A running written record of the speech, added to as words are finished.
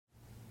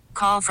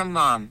Call from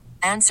mom.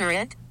 Answer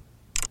it.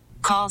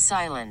 Call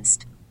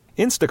silenced.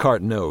 Instacart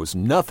knows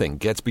nothing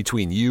gets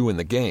between you and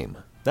the game.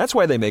 That's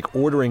why they make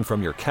ordering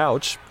from your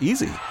couch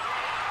easy.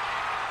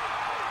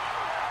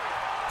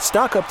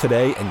 Stock up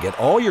today and get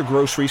all your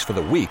groceries for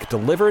the week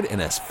delivered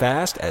in as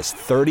fast as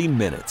 30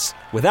 minutes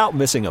without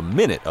missing a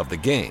minute of the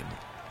game.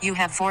 You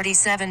have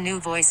 47 new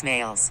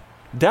voicemails.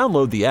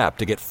 Download the app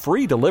to get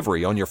free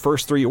delivery on your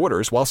first 3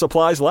 orders while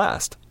supplies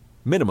last.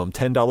 Minimum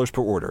 $10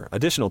 per order.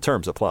 Additional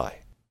terms apply.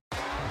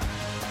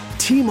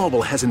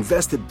 T-Mobile has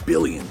invested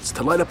billions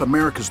to light up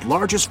America's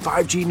largest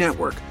 5G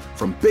network,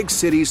 from big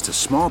cities to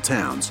small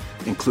towns,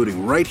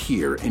 including right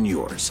here in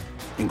yours.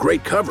 And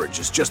great coverage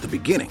is just the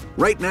beginning.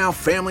 Right now,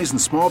 families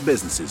and small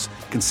businesses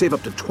can save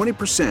up to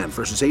 20%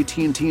 versus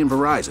AT&T and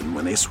Verizon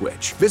when they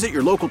switch. Visit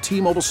your local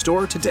T-Mobile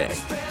store today.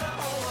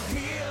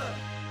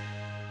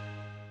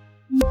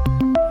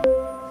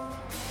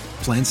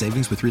 Plan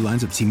savings with 3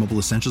 lines of T-Mobile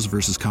Essentials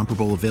versus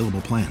comparable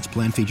available plans.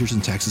 Plan features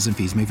and taxes and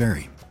fees may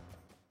vary.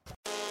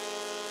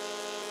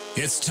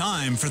 It's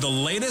time for the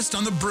latest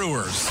on the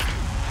Brewers,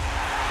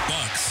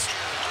 Bucks,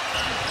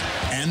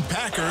 and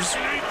Packers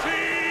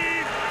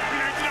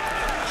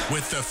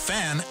with the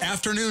Fan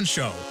Afternoon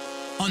Show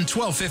on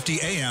 1250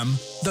 AM,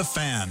 The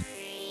Fan.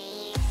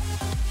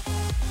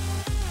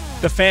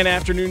 The Fan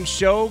Afternoon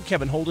Show,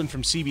 Kevin Holden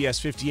from CBS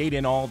 58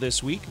 in all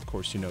this week. Of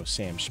course, you know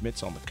Sam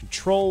Schmitz on the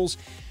controls.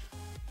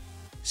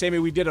 Sammy,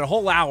 we did a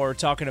whole hour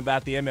talking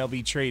about the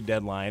MLB trade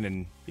deadline,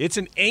 and it's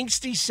an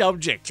angsty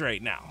subject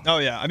right now. Oh,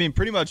 yeah. I mean,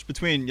 pretty much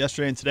between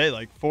yesterday and today,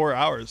 like 4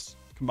 hours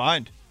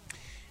combined.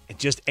 It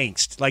just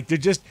angst. Like, they're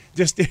just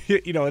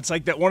you know, it's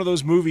like that one of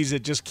those movies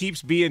that just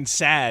keeps being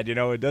sad. You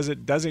know, it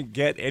doesn't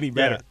get any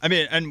better. Yeah. I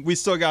mean, and we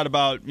still got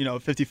about,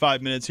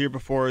 55 minutes here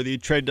before the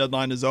trade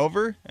deadline is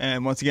over.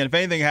 And once again, if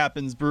anything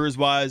happens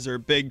Brewers-wise or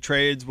big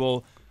trades,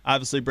 we'll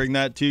obviously bring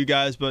that to you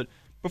guys. But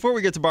before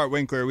we get to Bart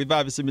Winkler, we've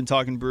obviously been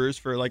talking Brewers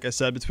for, like I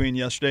said, between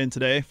yesterday and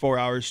today, 4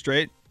 hours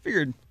straight.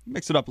 Figured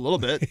mix it up a little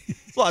bit.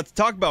 There's a lot to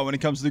talk about when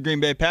it comes to the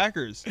Green Bay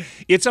Packers.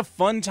 It's a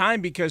fun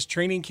time because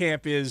training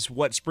camp is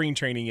what spring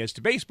training is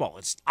to baseball.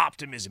 It's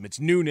optimism. It's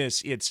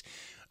newness. It's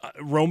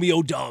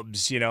Romeo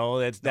Dubs. You know,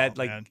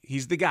 man.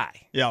 He's the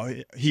guy.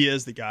 Yeah, he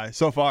is the guy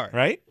so far,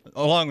 right?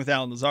 Along with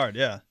Alan Lazard,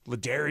 yeah.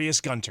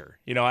 Ladarius Gunter.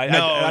 You know,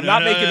 I'm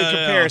not making the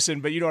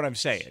comparison, but you know what I'm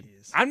saying. Jeez.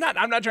 I'm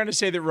not trying to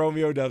say that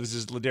Romeo Dubs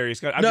is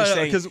Ladarius Gunter. I'm just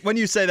saying, because when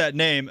you say that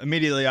name,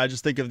 immediately I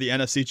just think of the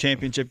NFC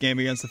Championship game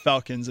against the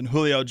Falcons and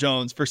Julio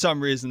Jones. For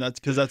some reason, that's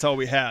because that's all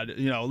we had.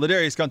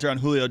 Ladarius Gunter on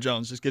Julio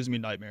Jones just gives me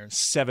nightmares.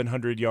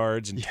 700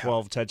 yards and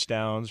 12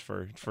 touchdowns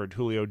for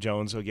Julio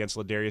Jones against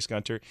Ladarius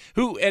Gunter,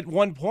 who at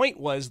one point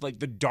was like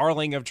the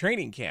darling of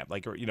training camp.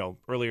 Like,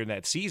 earlier in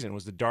that season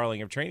was the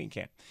darling of training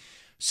camp.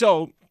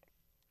 So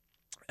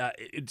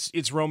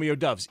it's Romeo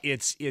Dubs.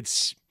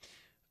 It's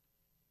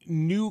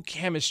new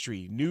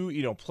chemistry,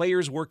 new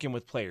players working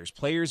with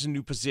players in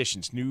new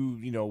positions,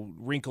 new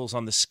wrinkles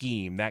on the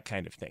scheme, that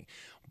kind of thing.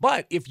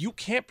 But if you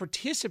can't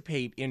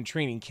participate in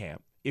training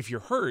camp, if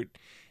you're hurt,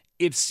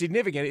 it's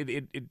significant.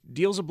 It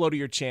deals a blow to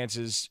your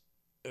chances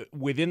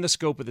within the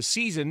scope of the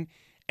season,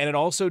 and it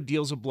also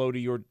deals a blow to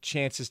your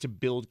chances to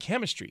build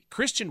chemistry.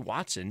 Christian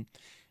Watson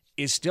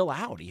is still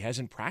out. He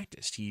hasn't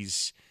practiced.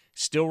 He's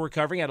still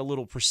recovering. Had a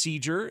little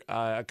procedure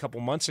a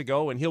couple months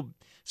ago, and he'll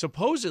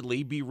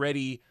supposedly be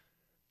ready.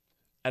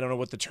 I don't know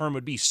what the term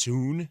would be,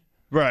 soon.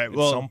 Right. At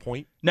some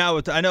point. Now,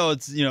 I know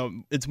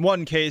it's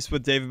one case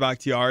with David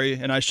Bakhtiari,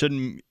 and I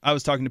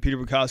was talking to Peter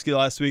Bukowski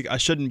last week. I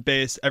shouldn't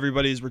base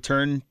everybody's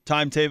return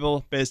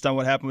timetable based on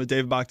what happened with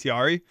David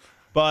Bakhtiari.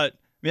 But I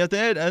mean, at the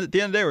end of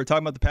the day, we're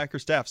talking about the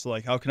Packers staff. So,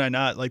 how can I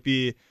not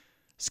be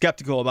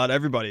skeptical about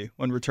everybody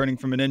when returning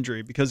from an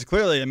injury? Because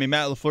clearly, I mean,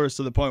 Matt LaFleur is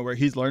to the point where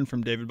he's learned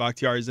from David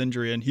Bakhtiari's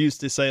injury, and he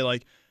used to say,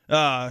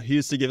 he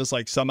used to give us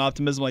some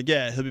optimism,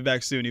 yeah, he'll be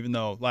back soon, even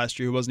though last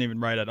year he wasn't even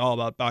right at all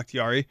about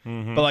Bakhtiari.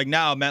 Mm-hmm. But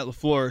now Matt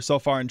LaFleur so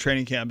far in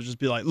training camp is just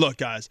be look,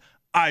 guys,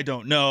 I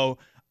don't know,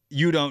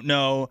 you don't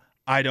know,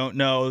 I don't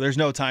know. There's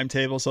no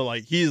timetable, so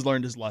he's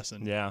learned his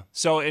lesson. Yeah.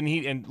 So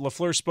and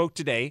LaFleur spoke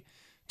today,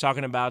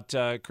 talking about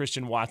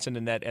Christian Watson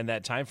and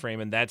that time frame,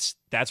 and that's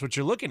what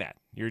you're looking at.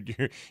 You're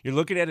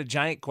looking at a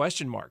giant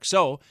question mark.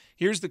 So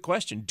here's the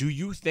question: do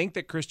you think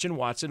that Christian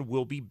Watson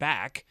will be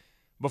back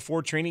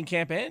before training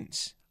camp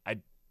ends? I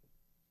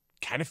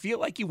kind of feel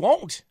like he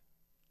won't.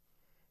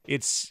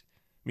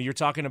 You're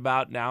talking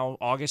about now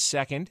August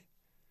 2nd.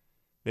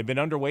 They've been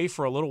underway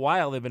for a little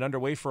while. They've been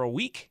underway for a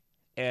week,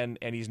 and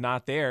he's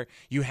not there.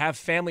 You have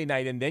family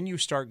night, and then you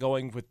start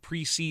going with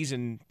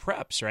preseason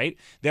preps, right?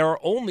 There are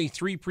only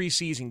 3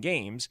 preseason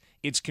games.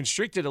 It's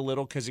constricted a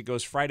little because it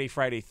goes Friday,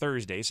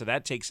 Thursday, so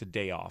that takes a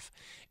day off.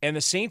 And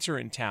the Saints are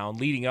in town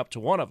leading up to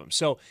one of them.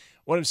 So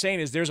what I'm saying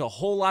is there's a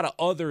whole lot of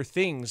other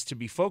things to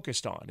be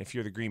focused on if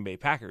you're the Green Bay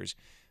Packers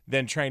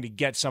than trying to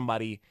get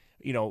somebody,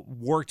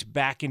 worked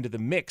back into the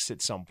mix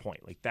at some point.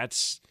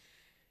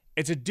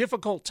 It's a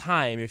difficult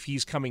time if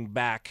he's coming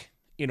back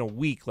in a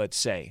week, let's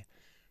say,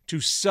 to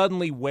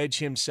suddenly wedge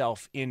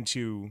himself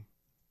into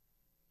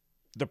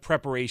the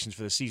preparations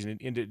for the season,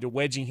 into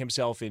wedging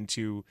himself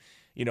into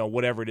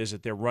whatever it is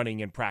that they're running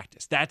in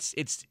practice.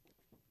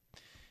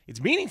 It's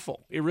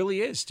meaningful. It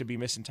really is to be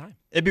missing time.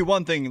 It'd be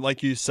one thing,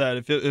 like you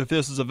said, if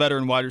this is a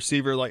veteran wide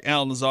receiver like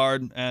Allen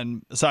Lazard,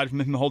 and aside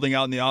from him holding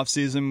out in the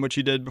offseason, which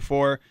he did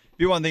before, it'd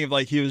be one thing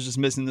if he was just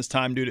missing this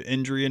time due to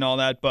injury and all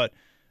that. But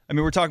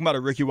we're talking about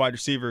a rookie wide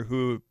receiver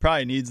who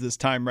probably needs this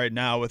time right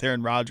now with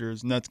Aaron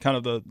Rodgers, and that's kind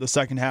of the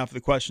second half of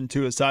the question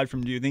too. Aside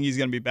from, do you think he's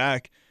going to be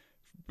back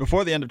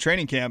before the end of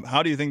training camp?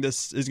 How do you think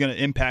this is going to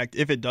impact,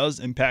 if it does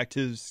impact,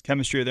 his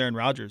chemistry with Aaron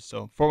Rodgers?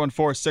 So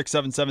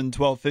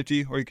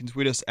 414-677-1250, or you can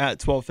tweet us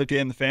at 1250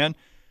 and the fan.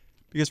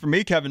 Because for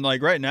me, Kevin,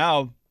 right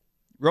now,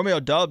 Romeo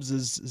Doubs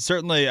is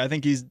certainly, I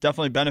think he's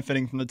definitely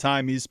benefiting from the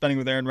time he's spending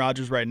with Aaron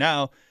Rodgers right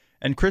now.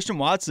 And Christian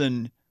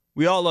Watson,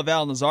 we all love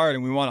Allen Lazard,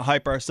 and we want to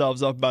hype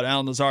ourselves up about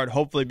Allen Lazard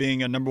hopefully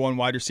being a number one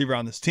wide receiver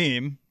on this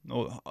team.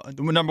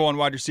 The number one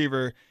wide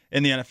receiver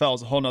in the NFL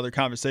is a whole other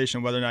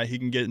conversation, whether or not he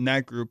can get in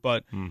that group.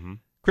 But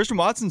Christian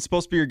Watson's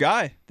supposed to be your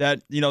guy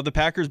that, the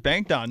Packers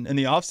banked on in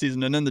the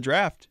offseason and in the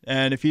draft.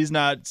 And if he's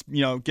not,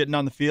 getting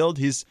on the field,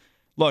 he's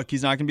not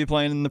going to be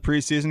playing in the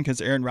preseason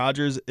because Aaron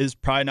Rodgers is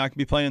probably not going to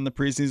be playing in the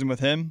preseason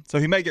with him. So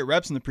he may get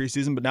reps in the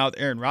preseason, but now with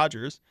Aaron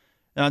Rodgers.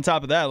 And on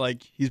top of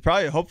that, he's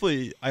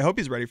probably, I hope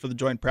he's ready for the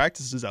joint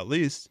practices at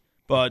least.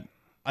 But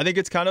I think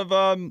it's kind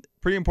of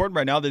pretty important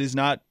right now that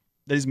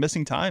he's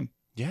missing time.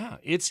 Yeah,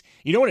 it's,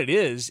 what it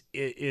is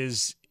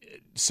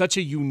such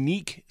a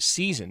unique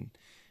season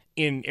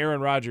in Aaron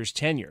Rodgers'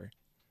 tenure,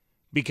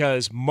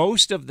 because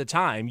most of the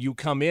time you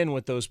come in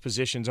with those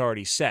positions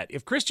already set.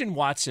 If Christian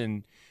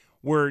Watson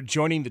were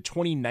joining the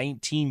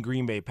 2019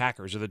 Green Bay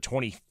Packers or the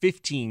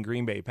 2015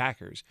 Green Bay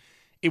Packers,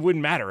 it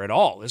wouldn't matter at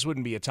all. This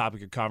wouldn't be a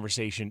topic of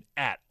conversation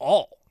at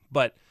all.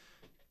 But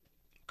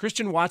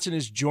Christian Watson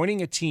is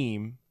joining a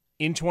team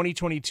in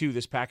 2022,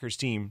 this Packers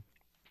team,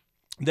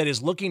 that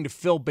is looking to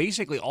fill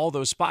basically all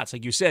those spots.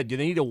 Like you said, they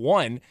need a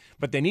 1,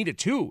 but they need a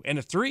 2 and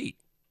a 3.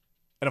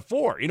 And a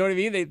 4, you know what I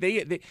mean?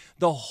 They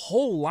the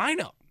whole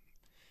lineup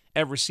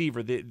at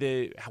receiver,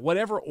 the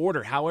whatever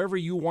order, however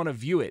you want to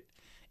view it,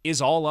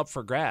 is all up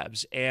for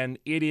grabs. And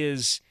it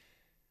is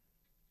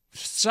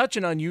such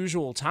an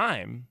unusual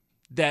time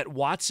that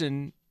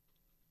Watson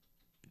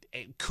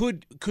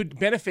could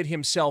benefit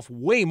himself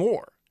way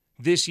more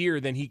this year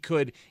than he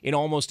could in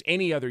almost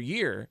any other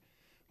year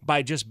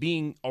by just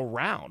being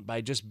around,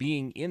 by just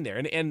being in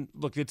there. And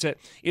look, it's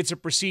a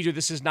procedure.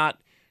 This is not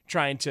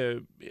trying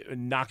to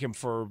knock him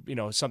for,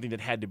 something that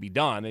had to be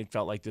done. It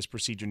felt like this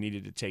procedure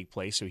needed to take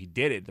place, so he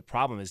did it. The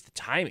problem is the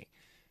timing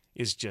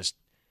is just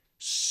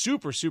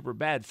super, super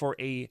bad for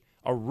a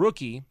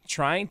rookie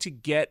trying to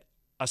get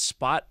a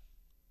spot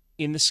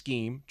in the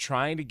scheme,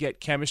 trying to get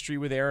chemistry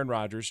with Aaron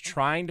Rodgers,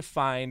 trying to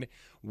find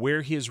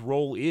where his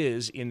role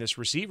is in this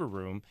receiver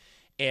room.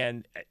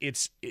 And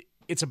it's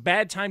a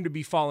bad time to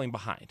be falling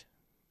behind,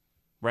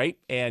 right?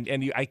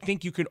 And I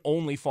think you can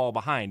only fall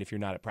behind if you're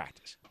not at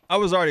practice. I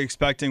was already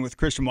expecting with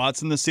Christian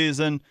Watson this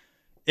season,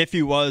 if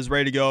he was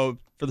ready to go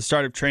for the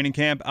start of training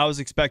camp, I was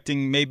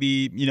expecting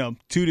maybe,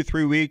 2 to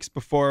 3 weeks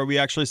before we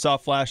actually saw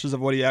flashes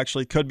of what he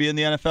actually could be in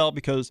the NFL,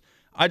 because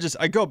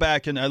I go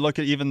back and I look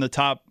at even the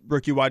top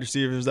rookie wide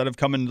receivers that have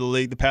come into the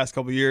league the past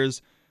couple of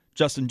years.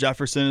 Justin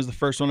Jefferson is the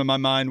first one in my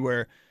mind,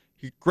 where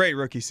great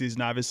rookie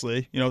season,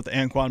 obviously, with the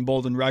Anquan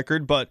Boldin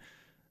record, but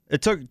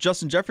it took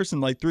Justin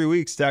Jefferson 3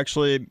 weeks to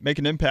actually make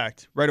an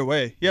impact right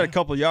away. He had a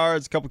couple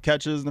yards, a couple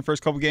catches in the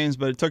first couple games,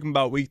 but it took him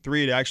about week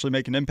 3 to actually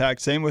make an impact.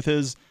 Same with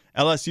his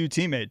LSU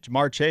teammate,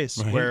 Jamar Chase,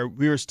 right, where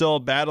we were still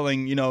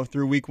battling,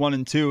 through week 1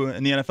 and 2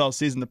 in the NFL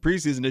season, the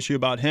preseason issue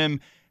about him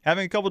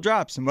having a couple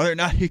drops and whether or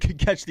not he could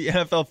catch the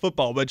NFL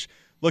football, which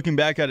looking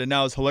back at it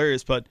now is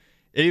hilarious. But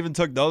it even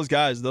took those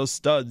guys, those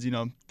studs,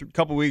 a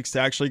couple weeks to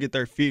actually get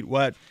their feet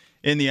wet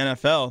in the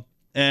NFL.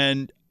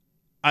 And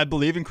I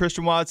believe in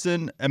Christian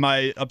Watson. Am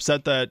I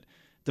upset that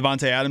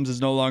Devontae Adams is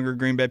no longer a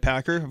Green Bay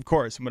Packer? Of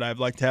course. Would I have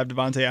liked to have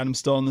Devontae Adams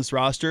still on this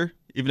roster,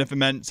 even if it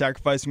meant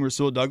sacrificing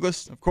Rasul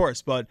Douglas? Of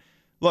course. But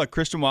look,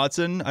 Christian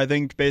Watson, I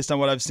think based on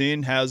what I've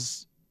seen,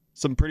 has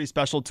some pretty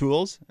special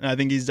tools, and I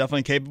think he's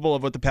definitely capable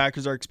of what the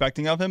Packers are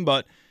expecting of him.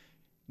 But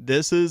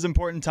this is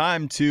important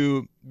time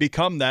to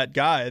become that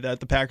guy that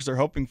the Packers are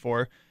hoping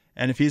for.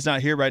 And if he's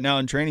not here right now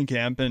in training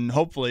camp, and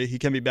hopefully he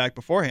can be back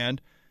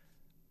beforehand,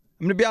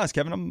 I'm going to be honest,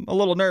 Kevin, I'm a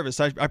little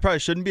nervous. I probably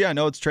shouldn't be. I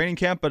know it's training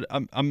camp, but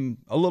I'm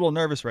a little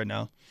nervous right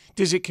now.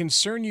 Does it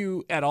concern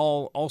you at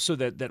all also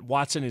that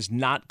Watson is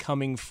not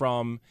coming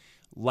from,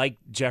 like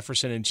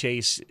Jefferson and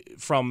Chase,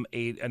 from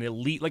an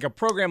elite, like a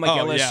program like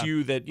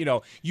LSU, that,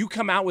 you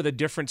come out with a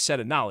different set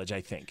of knowledge,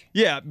 I think?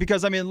 Yeah,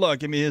 because,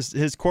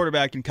 his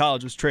quarterback in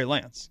college was Trey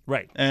Lance.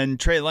 Right. And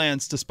Trey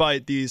Lance,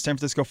 despite the San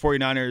Francisco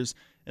 49ers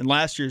in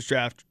last year's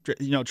draft,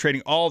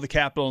 trading all the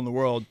capital in the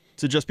world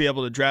to just be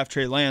able to draft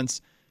Trey Lance,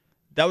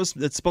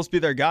 it's supposed to be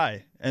their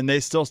guy, and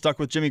they still stuck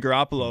with Jimmy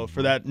Garoppolo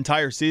for that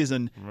entire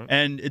season. Mm-hmm.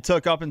 And it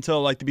took up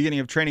until the beginning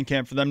of training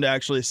camp for them to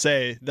actually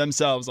say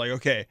themselves,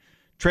 okay,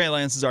 Trey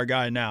Lance is our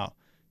guy now.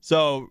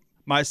 So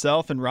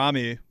myself and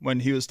Rami,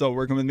 when he was still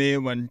working with me,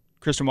 when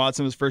Christian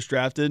Watson was first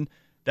drafted,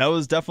 that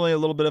was definitely a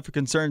little bit of a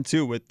concern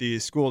too with the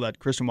school that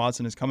Christian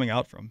Watson is coming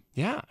out from.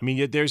 Yeah, I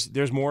mean,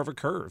 there's more of a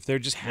curve. There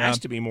just has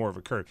to be more of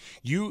a curve.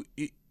 You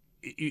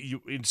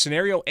in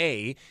scenario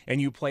A,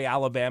 and you play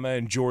Alabama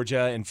and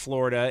Georgia and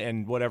Florida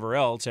and whatever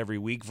else every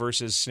week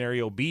versus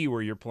scenario B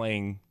where you're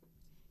playing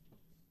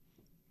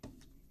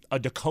a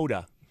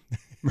Dakota.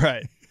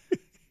 Right.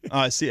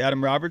 I see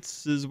Adam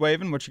Roberts is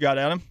waving. What you got,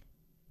 Adam?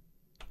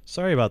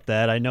 Sorry about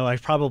that. I know I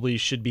probably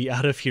should be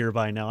out of here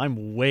by now.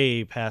 I'm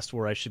way past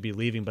where I should be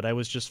leaving, but I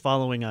was just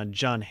following on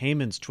John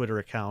Heyman's Twitter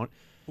account.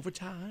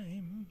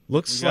 Overtime.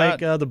 Looks like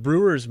the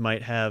Brewers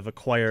might have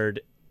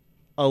acquired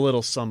a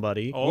little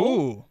somebody.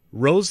 Oh.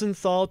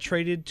 Rosenthal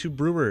traded to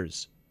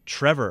Brewers.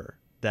 Trevor,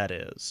 that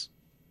is.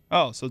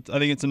 Oh, so I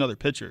think it's another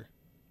pitcher.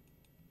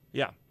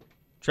 Yeah.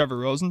 Trevor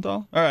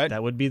Rosenthal? All right.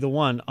 That would be the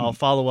one. I'll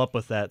follow up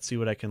with that, see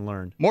what I can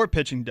learn. More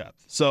pitching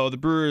depth. So the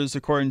Brewers,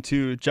 according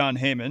to John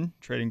Heyman,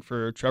 trading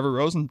for Trevor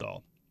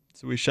Rosenthal.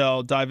 So we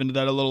shall dive into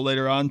that a little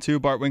later on, too.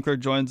 Bart Winkler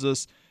joins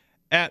us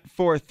at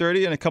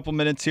 4:30 in a couple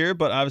minutes here,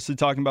 but obviously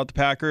talking about the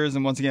Packers.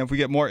 And once again, if we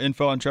get more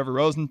info on Trevor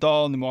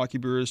Rosenthal and the Milwaukee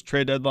Brewers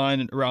trade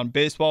deadline around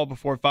baseball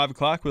before 5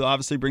 o'clock, we'll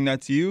obviously bring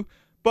that to you.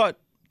 But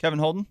Kevin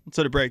Holden, let's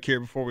hit a break here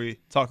before we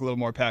talk a little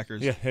more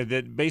Packers. Yeah,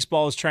 that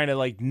baseball is trying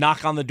to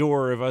knock on the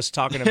door of us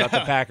talking about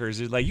the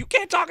Packers. It's like, you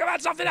can't talk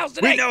about something else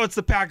today. We know it's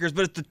the Packers,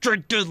 but it's the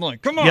trade deadline.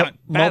 Come on. Yep.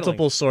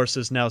 Multiple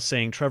sources now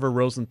saying Trevor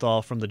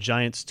Rosenthal from the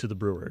Giants to the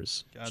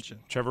Brewers. Gotcha.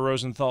 Trevor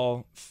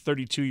Rosenthal,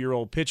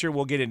 32-year-old pitcher.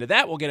 We'll get into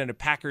that. We'll get into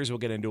Packers. We'll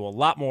get into a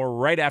lot more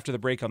right after the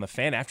break on the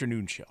Fan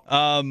Afternoon Show.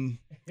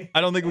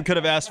 I don't think we could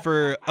have asked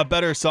for a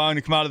better song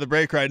to come out of the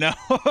break right now.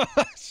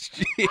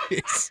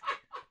 Jeez.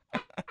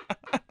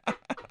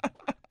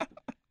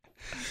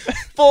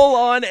 Full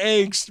on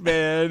angst,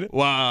 man.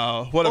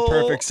 Wow. What a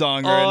perfect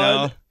song right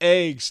now.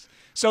 Angst.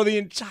 So the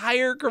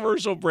entire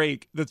commercial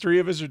break, the three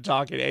of us are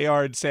talking.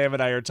 AR and Sam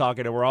and I are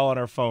talking, and we're all on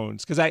our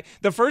phones. Because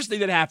the first thing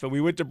that happened, we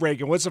went to break,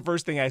 and what's the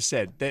first thing I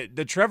said?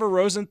 The Trevor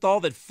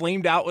Rosenthal that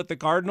flamed out with the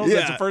Cardinals? Yeah.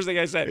 That's the first thing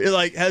I said. You're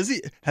like, has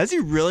he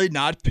really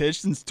not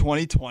pitched since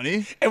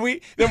 2020?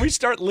 And then we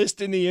start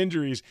listing the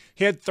injuries.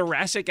 He had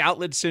thoracic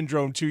outlet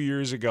syndrome 2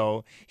 years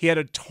ago. He had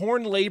a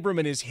torn labrum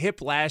in his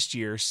hip last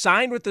year,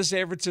 signed with the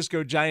San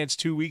Francisco Giants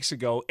 2 weeks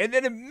ago, and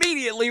then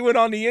immediately went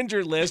on the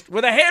injured list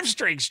with a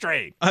hamstring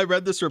strain. I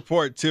read this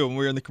report too when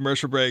we were in the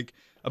commercial break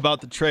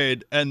about the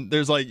trade, and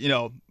there's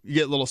you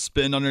get a little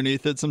spin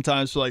underneath it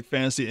sometimes for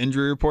fantasy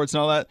injury reports and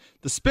all that.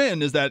 The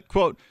spin is that,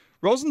 quote,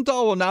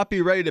 Rosenthal will not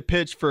be ready to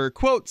pitch for,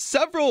 quote,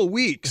 several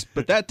weeks,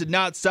 but that did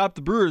not stop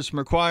the Brewers from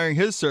acquiring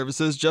his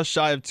services just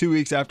shy of 2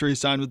 weeks after he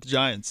signed with the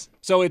Giants.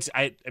 So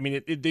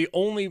the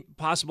only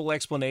possible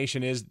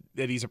explanation is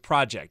that he's a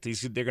project.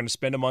 They're going to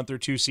spend a month or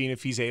two seeing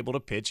if he's able to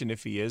pitch, and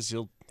if he is,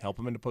 he'll help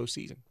him in the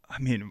postseason. I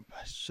mean,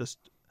 it's just...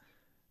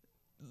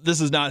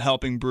 This is not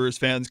helping Brewers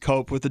fans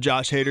cope with the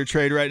Josh Hader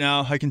trade right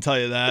now. I can tell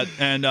you that.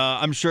 And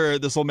I'm sure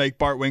this will make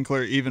Bart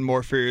Winkler even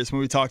more furious when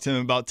we talk to him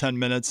in about 10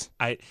 minutes.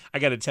 I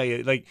got to tell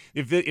you,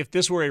 if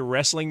this were a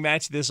wrestling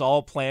match, this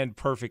all planned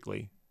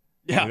perfectly.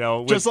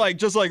 Yeah, just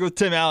like with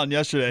Tim Allen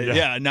yesterday.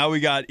 Yeah, now we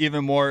got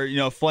even more,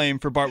 flame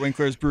for Bart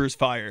Winkler's Brewers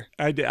fire.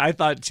 I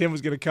thought Tim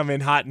was going to come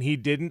in hot, and he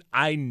didn't.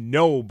 I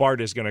know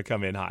Bart is going to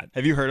come in hot.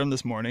 Have you heard him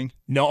this morning?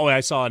 No, I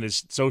saw on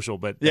his social,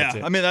 but that's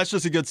it. I mean, that's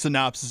just a good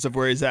synopsis of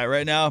where he's at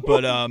right now,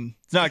 but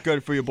it's not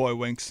good for your boy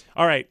Winks.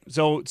 All right,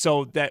 so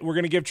that we're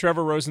going to give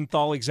Trevor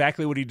Rosenthal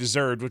exactly what he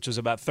deserved, which was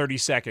about 30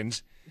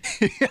 seconds.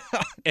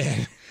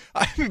 I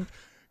mean,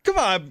 come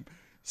on,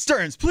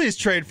 Stearns, please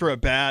trade for a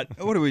bat.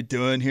 What are we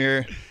doing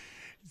here?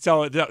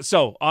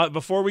 So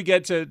before we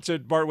get to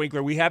Bart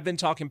Winkler, we have been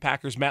talking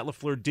Packers. Matt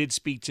LaFleur did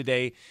speak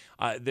today.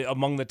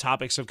 Among the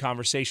topics of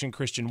conversation,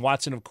 Christian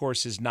Watson, of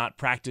course, has not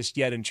practiced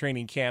yet in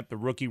training camp. The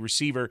rookie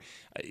receiver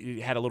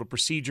had a little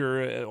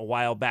procedure a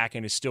while back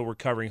and is still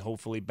recovering,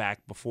 hopefully back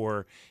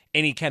before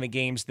any kind of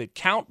games that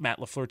count. Matt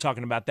LaFleur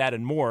talking about that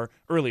and more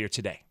earlier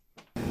today.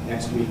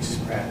 Next week's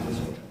practice.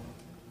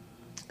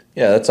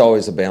 Yeah, that's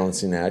always a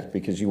balancing act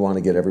because you want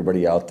to get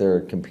everybody out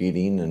there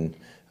competing, and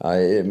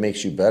it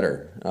makes you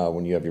better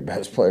when you have your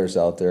best players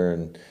out there,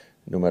 and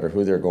no matter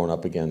who they're going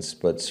up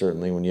against. But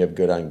certainly when you have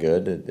good on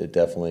good, it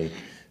definitely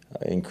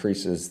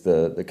increases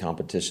the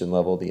competition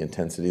level, the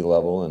intensity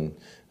level, and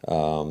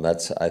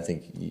that's, I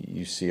think,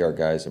 you see our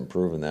guys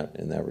improve in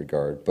that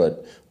regard.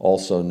 But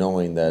also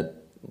knowing that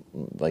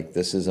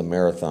this is a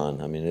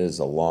marathon. I mean, it is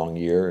a long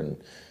year,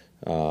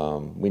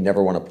 and we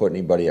never want to put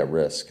anybody at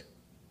risk.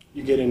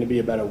 You getting to be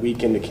about a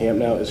week into camp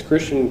now. Is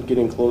Christian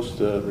getting close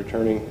to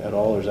returning at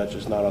all, or is that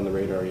just not on the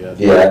radar yet?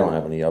 Yeah, I don't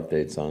have any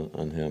updates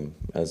on him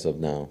as of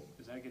now.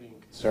 Is that getting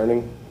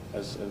concerning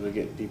as we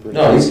get deeper?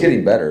 No, he's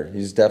getting better.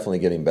 He's definitely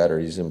getting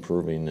better. He's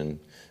improving, and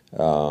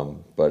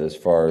but as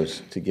far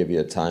as to give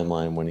you a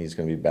timeline when he's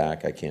going to be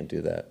back, I can't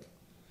do that.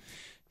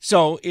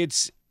 So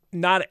it's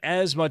not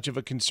as much of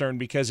a concern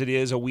because it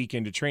is a week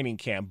into training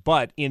camp.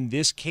 But in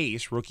this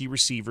case, rookie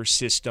receiver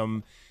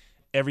system,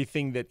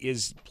 everything that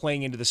is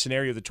playing into the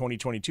scenario of the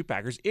 2022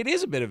 Packers, it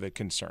is a bit of a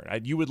concern.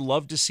 You would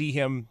love to see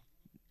him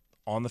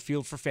on the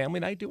field for family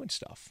night doing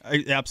stuff.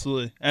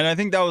 Absolutely. And I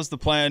think that was the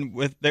plan.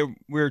 We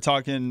were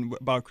talking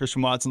about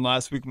Christian Watson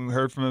last week when we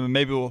heard from him, and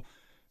maybe we'll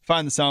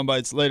find the sound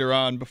bites later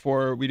on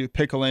before we do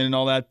pickle lane and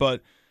all that.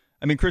 But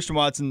I mean, Christian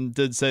Watson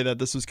did say that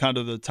this was kind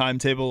of the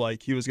timetable,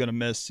 like he was going to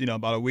miss,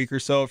 about a week or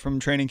so from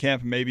training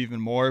camp and maybe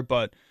even more.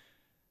 But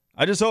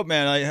I just hope,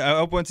 man, I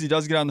hope once he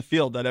does get on the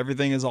field that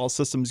everything is all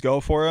systems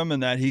go for him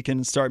and that he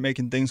can start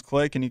making things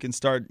click and he can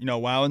start,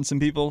 wowing some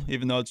people,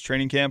 even though it's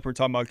training camp. We're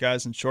talking about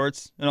guys in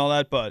shorts and all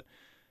that. But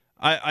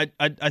I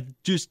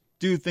just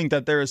do think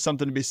that there is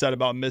something to be said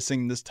about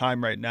missing this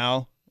time right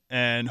now.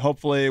 And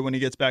hopefully when he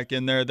gets back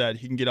in there that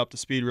he can get up to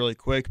speed really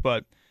quick.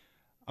 But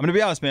I'm going to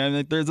be honest,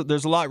 man,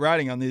 there's a lot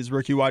riding on these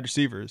rookie wide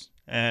receivers.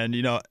 And,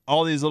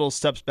 all these little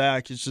steps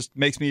back, it just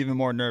makes me even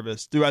more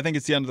nervous. Do I think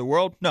it's the end of the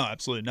world? No,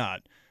 absolutely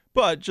not.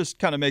 But just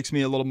kind of makes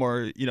me a little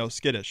more,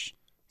 skittish.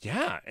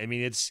 Yeah, I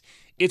mean, it's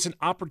an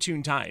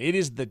opportune time. It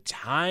is the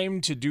time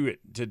to do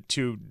it,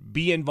 to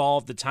be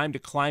involved, the time to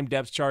climb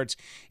depth charts.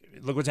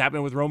 Look what's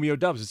happening with Romeo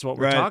Doubs. It's what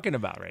we're talking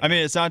about right now. I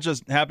mean, it's not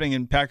just happening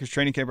in Packers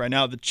training camp right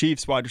now. The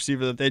Chiefs wide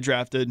receiver that they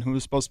drafted, who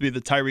was supposed to be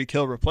the Tyreek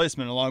Hill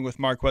replacement, along with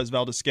Marquez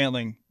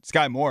Valdes-Scantling,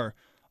 Sky Moore,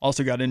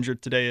 also got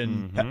injured today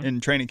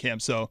in training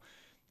camp. So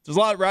there's a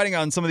lot riding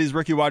on some of these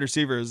rookie wide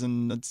receivers,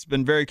 and it's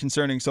been very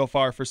concerning so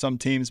far for some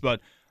teams. But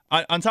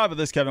on top of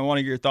this, Kevin, I want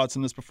to get your thoughts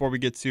on this before we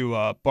get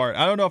to Bart.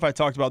 I don't know if I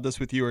talked about this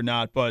with you or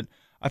not, but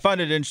I find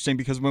it interesting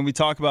because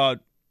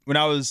when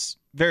I was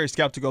very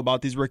skeptical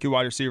about these rookie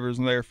wide receivers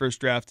when they were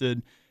first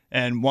drafted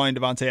and wanting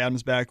Davante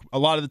Adams back, a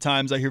lot of the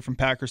times I hear from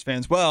Packers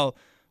fans, well,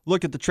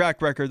 look at the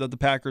track record that the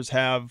Packers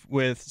have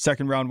with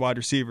second-round wide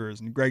receivers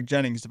and Greg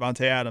Jennings,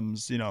 Davante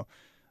Adams,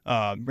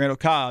 Randall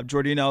Cobb,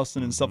 Jordy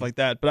Nelson, and stuff like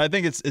that. But I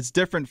think it's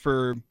different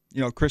for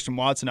Christian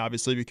Watson,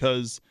 obviously,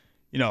 because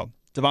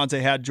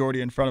Davante had Jordy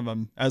in front of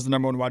him as the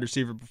number one wide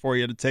receiver before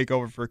he had to take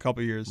over for a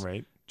couple years.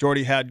 Right.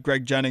 Jordy had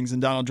Greg Jennings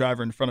and Donald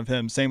Driver in front of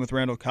him. Same with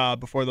Randall Cobb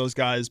before those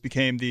guys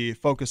became the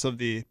focus of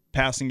the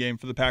passing game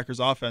for the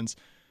Packers offense.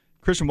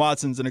 Christian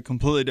Watson's in a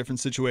completely different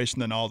situation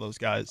than all those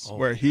guys,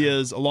 where he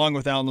is, along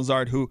with Allen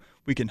Lazard, who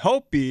we can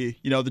hope be,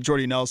 the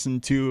Jordy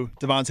Nelson to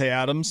Davante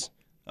Adams.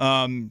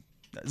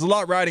 There's a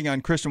lot riding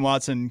on Christian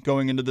Watson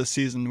going into this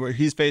season where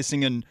he's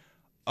facing an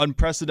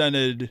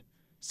unprecedented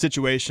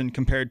situation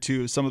compared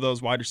to some of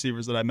those wide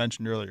receivers that I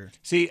mentioned earlier.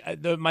 See,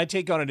 my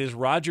take on it is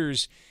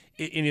Rodgers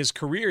in his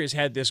career has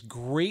had this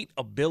great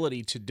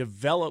ability to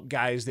develop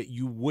guys that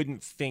you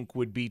wouldn't think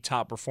would be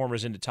top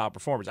performers into top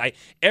performers.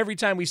 Every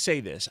time we say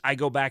this, I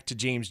go back to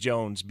James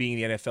Jones being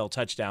the NFL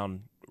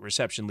touchdown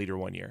reception leader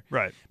one year.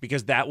 Right.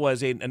 Because that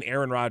was an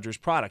Aaron Rodgers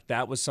product.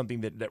 That was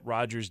something that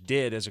Rodgers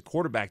did as a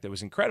quarterback that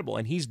was incredible.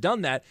 And he's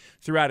done that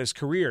throughout his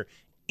career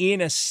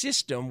in a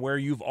system where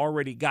you've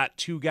already got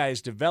two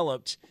guys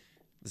developed,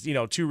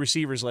 two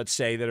receivers, let's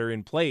say, that are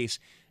in place.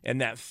 And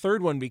that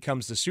third one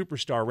becomes the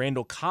superstar.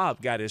 Randall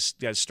Cobb got his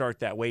start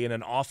that way in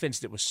an offense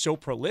that was so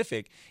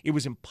prolific, it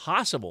was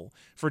impossible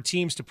for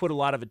teams to put a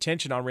lot of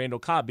attention on Randall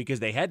Cobb because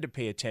they had to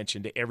pay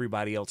attention to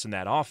everybody else in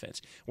that offense.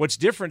 What's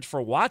different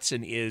for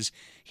Watson is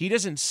he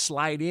doesn't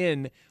slide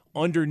in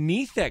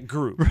underneath that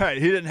group.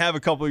 Right. He didn't have a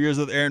couple of years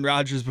with Aaron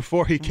Rodgers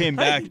before he came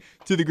back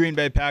to the Green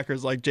Bay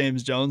Packers like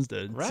James Jones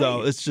did. Right.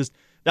 So it's just,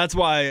 that's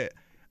why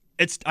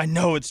I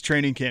know it's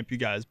training camp, you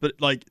guys, but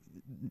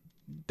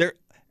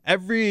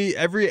every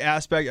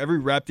aspect, every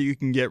rep that you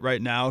can get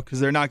right now, because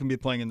they're not going to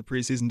be playing in the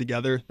preseason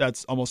together.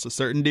 That's almost a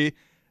certainty.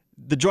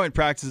 The joint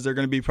practices are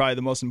going to be probably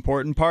the most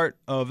important part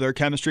of their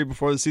chemistry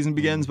before the season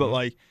begins.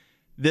 But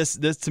this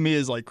to me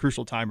is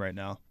crucial time right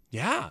now.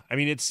 Yeah, I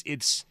mean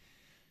it's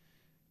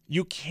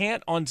you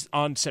can't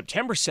on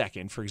September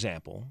 2nd, for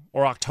example,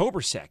 or October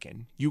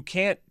 2nd, you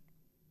can't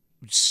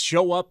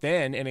show up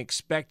then and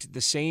expect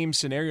the same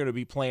scenario to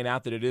be playing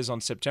out that it is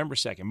on September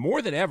 2nd. More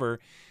than ever,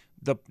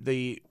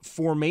 the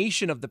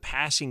formation of the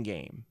passing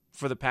game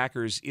for the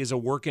Packers is a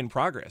work in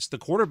progress. The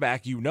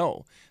quarterback,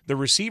 the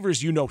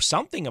receivers,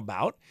 something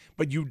about,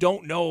 but you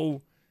don't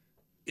know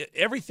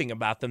everything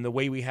about them the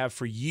way we have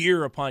for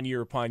year upon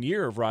year upon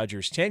year of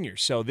Rodgers' tenure.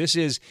 So this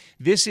is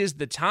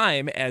the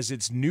time, as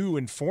it's new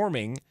and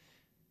forming,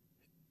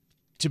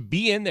 to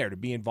be in there, to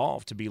be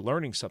involved, to be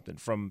learning something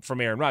from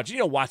Aaron Rodgers.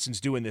 Watson's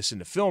doing this in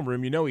the film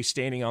room. He's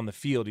standing on the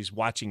field. He's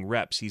watching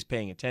reps. He's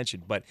paying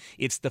attention. But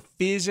it's the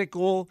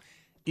physical,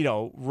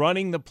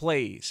 running the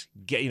plays,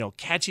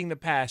 catching the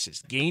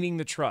passes, gaining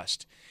the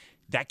trust.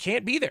 That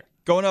can't be there.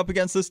 Going up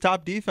against this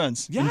top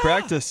defense in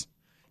practice.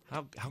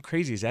 How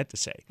crazy is that to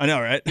say? I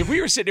know, right? If we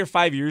were sitting here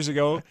 5 years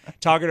ago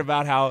talking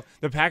about how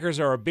the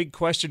Packers are a big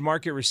question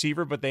mark at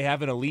receiver, but they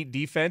have an elite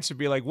defense, it'd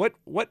be like,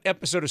 what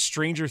episode of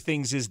Stranger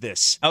Things is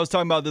this? I was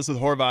talking about this with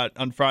Horvat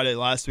on Friday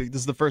last week.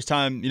 This is the first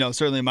time,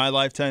 certainly in my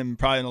lifetime,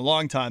 probably in a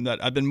long time,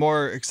 that I've been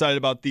more excited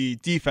about the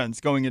defense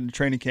going into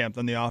training camp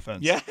than the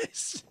offense.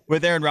 Yes.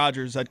 With Aaron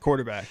Rodgers at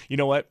quarterback. You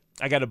know what?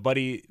 I got a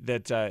buddy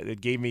that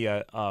gave me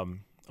a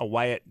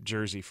Wyatt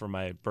jersey for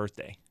my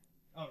birthday.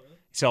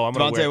 So I'm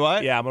going to wear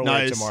Wyatt? Yeah, I'm going to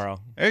wear it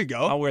tomorrow. There you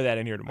go. I'll wear that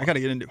in here tomorrow. I got to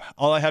get into.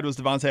 All I had was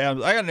Davante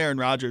Adams. I got an Aaron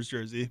Rodgers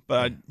jersey,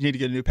 but I need to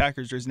get a new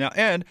Packers jersey now.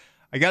 And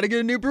I got to get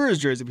a new Brewers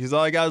jersey because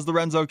all I got is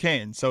Lorenzo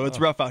Cain. So it's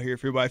rough out here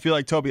for you. But I feel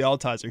like Toby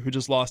Altizer, who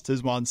just lost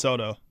his Juan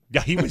Soto.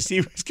 Yeah, he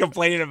was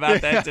complaining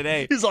about that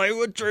today. He's like,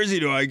 what jersey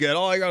do I get?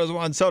 All I got is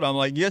Juan Soto. I'm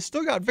like, you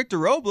still got Victor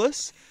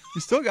Robles. You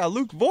still got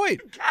Luke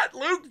Voigt. Got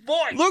Luke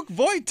Voigt. Luke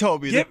Voigt,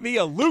 Toby. Get me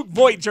a Luke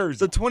Voigt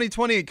jersey. The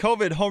 2020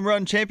 COVID home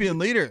run champion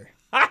leader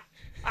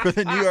for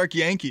the New York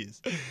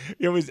Yankees.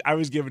 I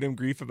was giving him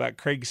grief about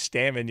Craig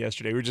Stammen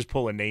yesterday. We were just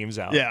pulling names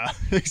out. Yeah,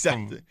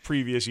 exactly. From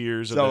previous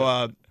years.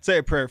 So say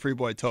a prayer for your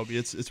boy Toby.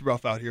 It's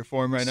rough out here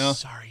for him right now.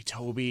 Sorry,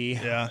 Toby.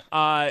 Yeah.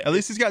 At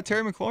least he's got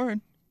Terry McLaurin.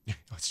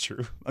 That's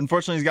true.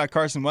 Unfortunately, he's got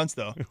Carson Wentz,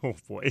 though. Oh,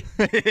 boy.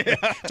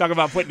 Talk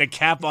about putting a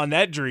cap on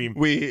that dream.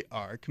 We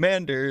are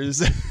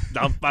Commanders.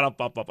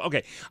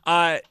 Okay.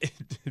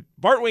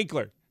 Bart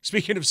Winkler,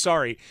 speaking of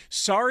sorry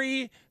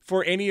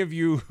for any of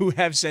you who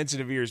have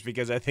sensitive ears,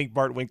 because I think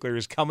Bart Winkler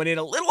is coming in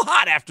a little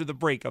hot after the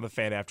break on the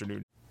Fan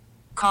Afternoon.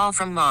 Call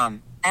from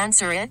mom.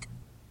 Answer it.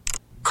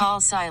 Call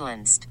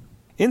silenced.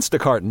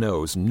 Instacart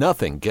knows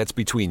nothing gets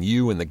between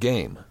you and the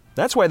game.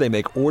 That's why they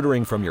make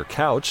ordering from your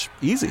couch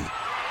easy.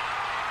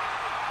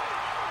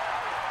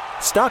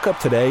 Stock up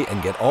today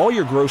and get all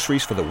your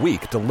groceries for the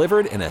week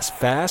delivered in as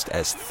fast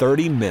as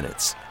 30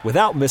 minutes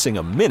without missing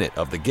a minute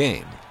of the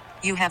game.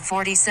 You have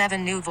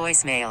 47 new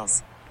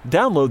voicemails.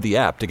 Download the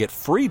app to get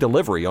free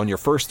delivery on your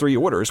first 3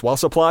 orders while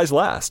supplies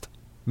last.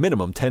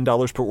 Minimum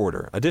 $10 per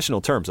order.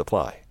 Additional terms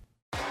apply.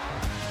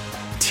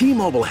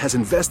 T-Mobile has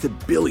invested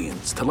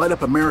billions to light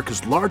up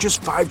America's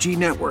largest 5G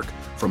network,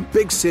 from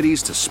big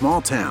cities to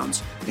small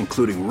towns,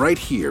 including right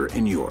here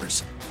in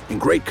yours. And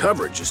great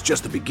coverage is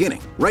just the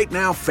beginning. Right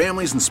now,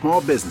 families and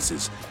small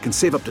businesses can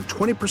save up to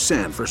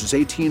 20% versus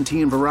AT&T and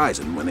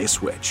Verizon when they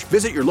switch.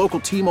 Visit your local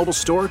T-Mobile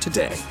store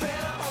today.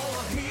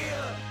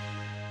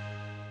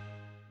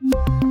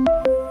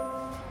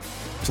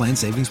 Plan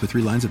savings with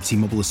 3 lines of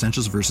T-Mobile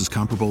Essentials versus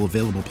comparable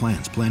available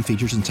plans. Plan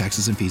features and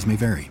taxes and fees may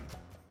vary.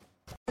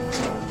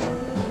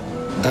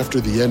 After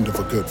the end of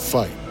a good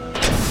fight,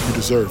 you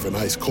deserve an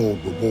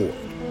ice-cold reward.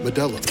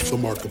 Modelo is the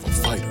mark of a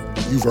fighter.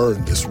 You've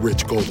earned this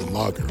rich golden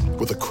lager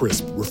with a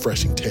crisp,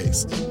 refreshing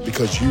taste.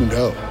 Because you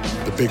know,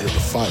 the bigger the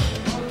fight,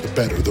 the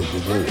better the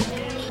reward.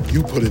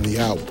 You put in the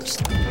hours,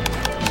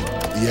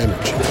 the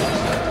energy,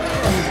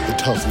 the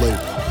tough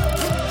labor.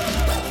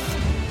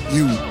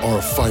 You are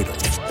a fighter,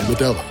 and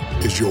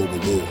Modelo is your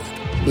reward.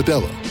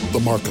 Modelo, the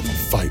mark of a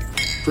fighter.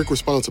 Drink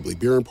responsibly.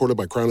 Beer imported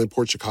by Crown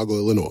Imports, Chicago,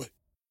 Illinois.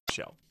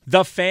 Show.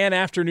 The Fan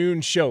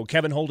Afternoon Show.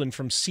 Kevin Holden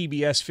from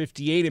CBS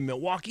 58 in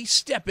Milwaukee,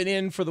 stepping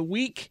in for the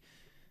week.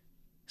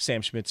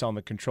 Sam Schmitz on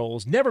the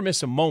controls. Never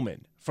miss a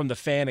moment from the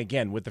Fan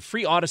again. With the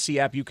free Odyssey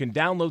app, you can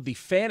download the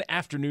Fan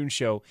Afternoon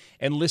Show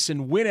and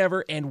listen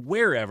whenever and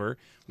wherever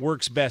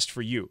works best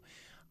for you.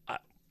 I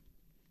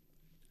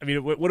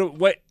mean,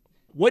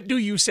 what do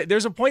you say?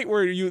 There's a point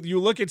where you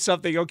look at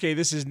something, okay,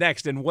 this is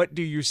next, and what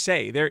do you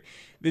say?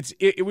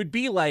 It would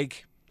be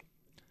like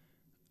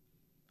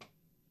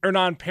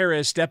Hernan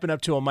Perez stepping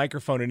up to a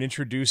microphone and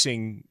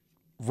introducing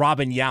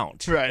Robin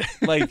Yount. Right.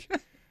 Like,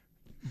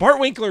 Bart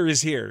Winkler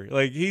is here.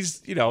 Like, he's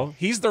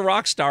the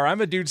rock star.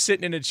 I'm a dude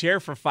sitting in a chair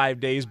for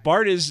 5 days.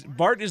 Bart is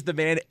the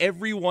man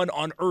everyone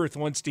on earth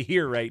wants to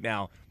hear right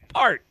now.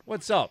 Bart,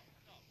 what's up?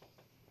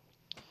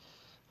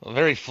 Well,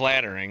 very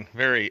flattering,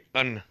 very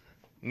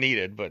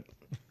unneeded, but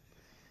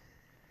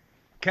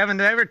Kevin,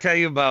 did I ever tell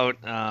you about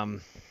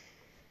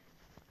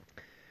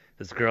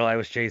this girl I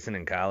was chasing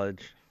in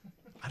college?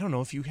 I don't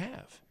know if you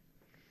have.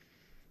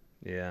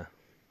 Yeah.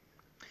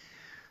 I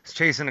was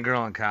chasing a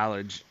girl in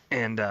college,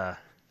 and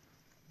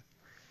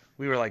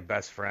we were like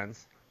best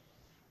friends.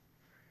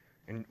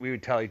 And we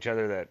would tell each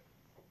other that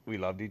we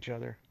loved each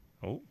other.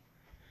 Oh.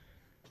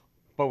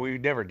 But we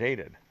never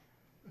dated.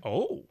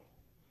 Oh.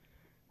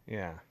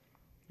 Yeah.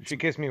 She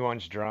kissed me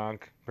once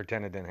drunk,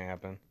 pretend it didn't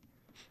happen.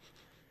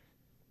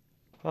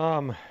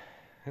 And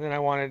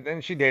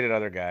then she dated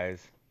other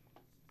guys.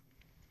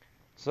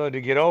 So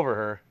to get over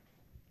her,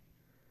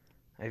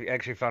 I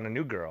actually found a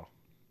new girl.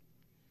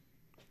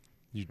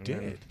 You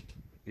did?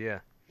 Yeah.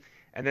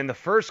 And then the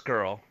first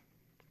girl,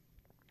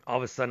 all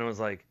of a sudden was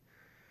like,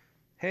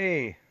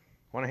 hey,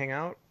 want to hang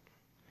out?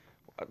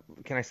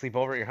 Can I sleep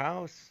over at your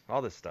house?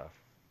 All this stuff.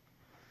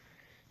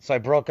 So I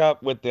broke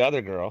up with the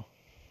other girl.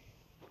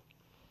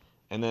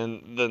 And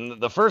then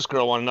the first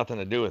girl wanted nothing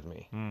to do with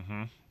me.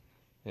 Mm-hmm.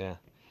 Yeah.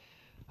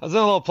 I was in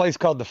a little place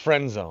called the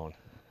Friend Zone.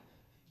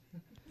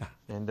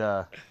 And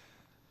the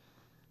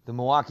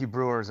Milwaukee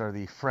Brewers are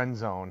the friend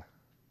zone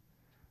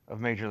of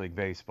Major League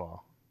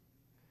Baseball.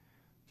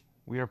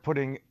 We are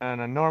putting an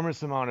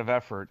enormous amount of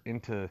effort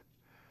into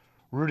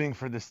rooting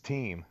for this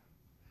team.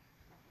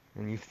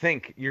 And you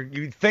think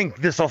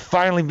this will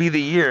finally be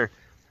the year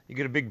you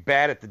get a big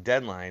bat at the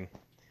deadline.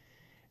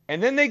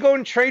 And then they go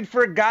and trade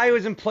for a guy who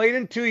hasn't played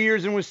in 2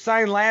 years and was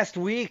signed last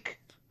week.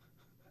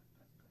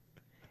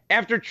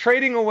 After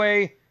trading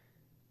away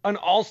an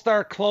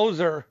all-star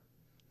closer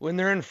when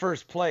they're in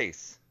first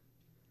place.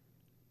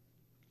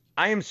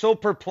 I am so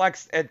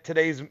perplexed at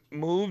today's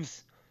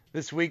moves,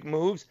 this week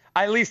moves.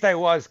 At least I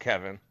was,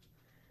 Kevin.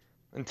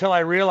 Until I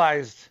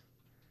realized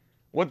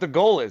what the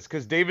goal is,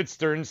 because David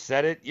Stern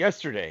said it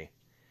yesterday.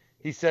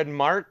 He said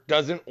Mark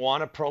doesn't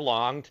want a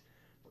prolonged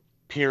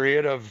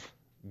period of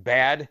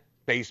bad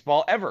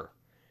baseball ever.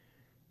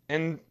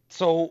 And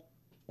so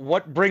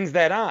what brings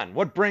that on?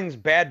 What brings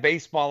bad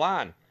baseball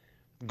on?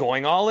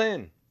 Going all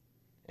in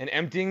and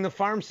emptying the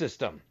farm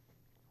system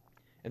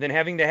and then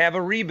having to have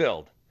a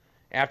rebuild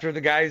after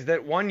the guys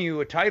that won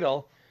you a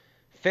title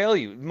fail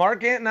you.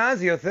 Mark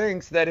Antanasio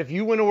thinks that if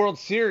you win a World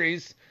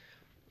Series,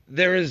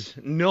 there is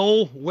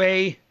no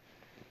way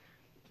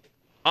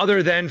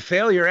other than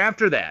failure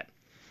after that.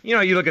 You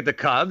know, you look at the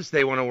Cubs,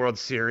 they won a World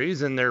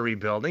Series and they're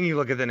rebuilding. You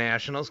look at the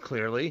Nationals,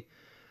 clearly.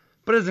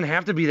 But it doesn't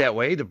have to be that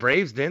way. The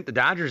Braves didn't. The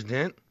Dodgers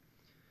didn't.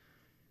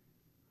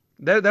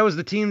 That was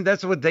the team.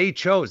 That's what they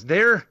chose.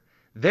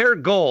 Their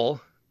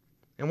goal,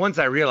 and once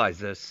I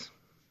realized this,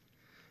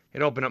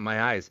 it opened up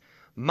my eyes.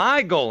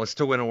 My goal is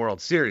to win a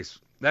World Series.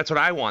 That's what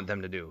I want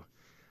them to do.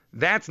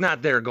 That's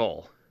not their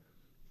goal.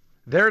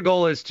 Their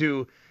goal is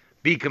to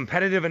be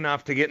competitive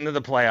enough to get into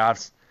the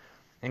playoffs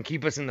and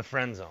keep us in the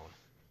friend zone.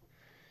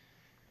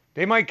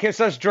 They might kiss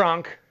us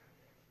drunk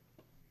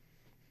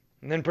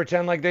and then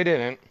pretend like they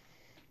didn't.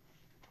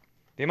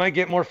 They might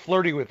get more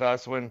flirty with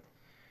us when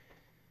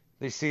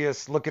they see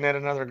us looking at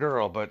another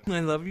girl, but I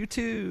love you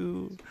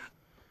too.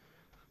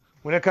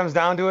 When it comes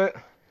down to it,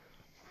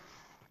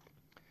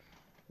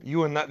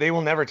 they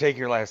will never take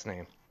your last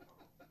name.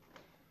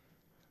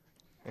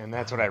 And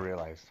that's what I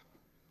realized.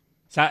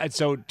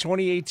 So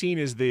 2018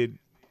 is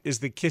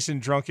the kissing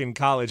drunk in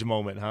college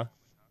moment, huh?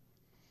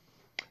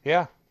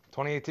 Yeah,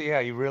 2018. Yeah,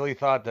 you really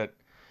thought that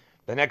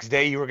the next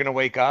day you were going to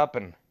wake up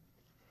and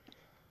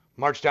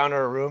march down to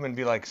her room and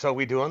be like, so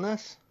we doing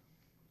this?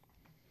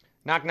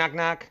 Knock, knock,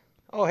 knock.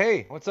 Oh,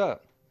 hey, what's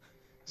up?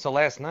 So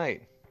last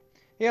night.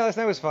 Yeah, last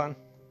night was fun.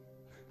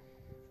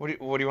 What do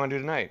you want to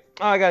do tonight?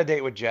 Oh, I got a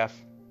date with Jeff.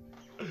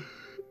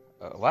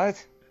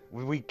 What?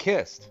 We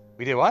kissed.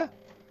 We did what?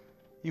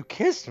 You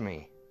kissed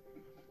me.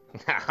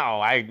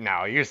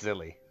 No, you're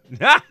silly.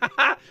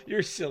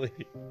 You're silly.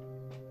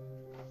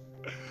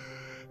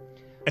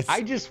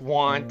 I just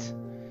want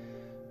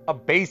a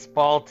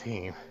baseball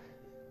team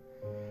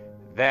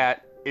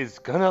that is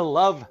gonna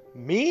love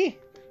me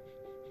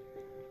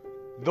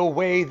the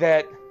way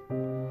that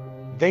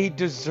they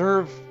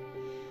deserve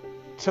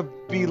to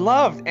be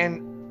loved.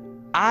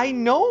 And I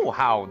know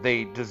how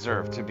they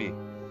deserve to be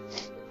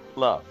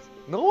loved.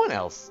 No one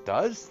else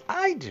does.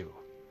 I do.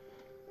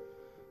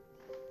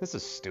 This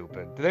is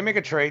stupid. Did they make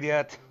a trade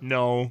yet?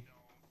 No.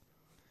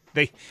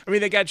 They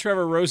got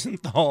Trevor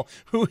Rosenthal,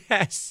 who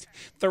has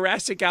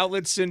thoracic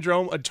outlet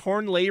syndrome, a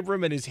torn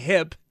labrum in his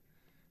hip,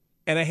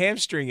 and a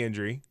hamstring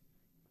injury,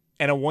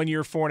 and a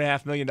 1-year,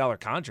 $4.5 million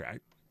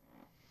contract.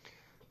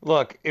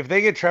 Look, if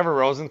they get Trevor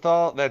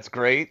Rosenthal, that's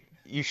great.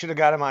 You should have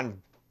got him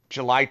on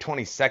July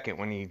 22nd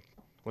when he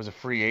was a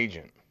free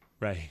agent.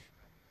 Right.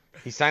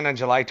 He signed on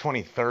July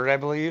 23rd, I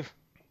believe.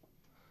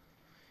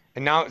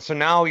 And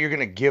now you're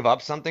going to give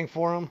up something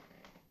for him?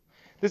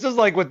 This is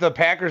like what the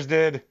Packers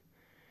did.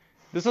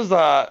 This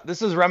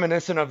is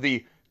reminiscent of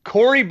the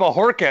Corey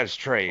Bojorquez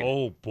trade.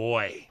 Oh,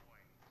 boy.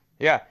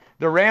 Yeah.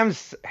 The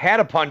Rams had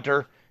a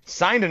punter,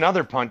 signed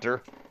another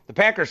punter. The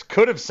Packers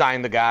could have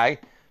signed the guy,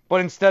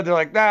 but instead they're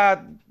like,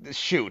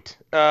 shoot.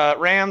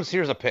 Rams,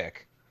 here's a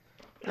pick.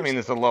 I mean,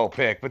 it's a low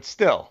pick, but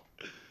still.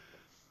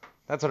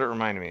 That's what it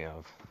reminded me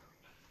of.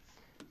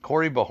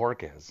 Corey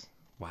Bojorquez.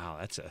 Wow,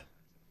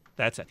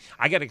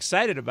 I got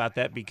excited about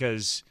that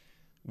because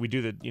we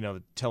do the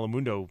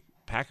Telemundo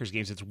Packers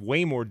games. It's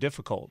way more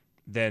difficult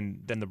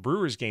than the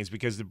Brewers games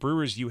because the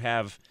Brewers, you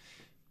have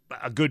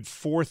a good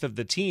fourth of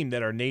the team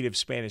that are native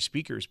Spanish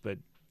speakers. But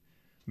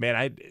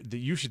man,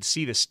 you should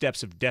see the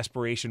steps of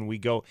desperation we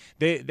go.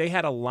 They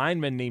had a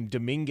lineman named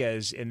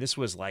Dominguez, and this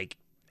was like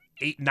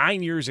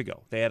 8-9 years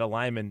ago. They had a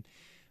lineman,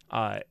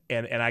 and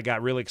I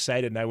got really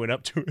excited, and I went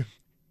up to him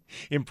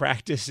in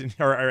practice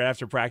or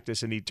after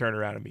practice, and he turned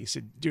around at me. He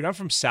said, "Dude, I'm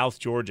from South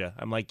Georgia."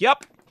 I'm like,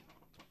 "Yep."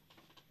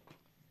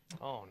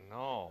 Oh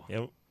no.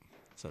 Yep.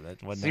 So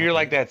that wasn't. So you're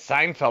like that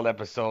Seinfeld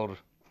episode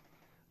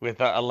with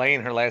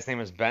Elaine. Her last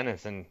name is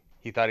Bennis, and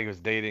he thought he was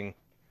dating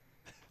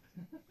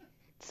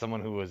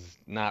someone who was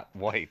not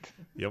white.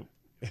 Yep.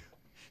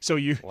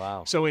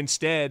 Wow. So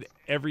instead,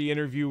 every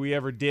interview we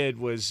ever did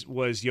was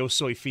Yo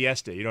Soy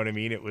Fiesta. You know what I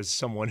mean? It was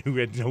someone who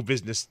had no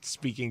business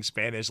speaking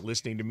Spanish,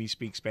 listening to me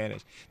speak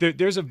Spanish.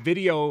 There's a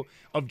video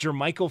of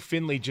Jermichael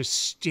Finley just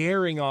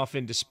staring off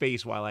into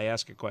space while I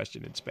ask a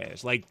question in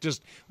Spanish, like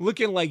just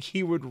looking like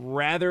he would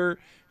rather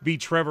be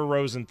Trevor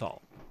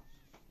Rosenthal.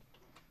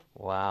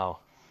 Wow.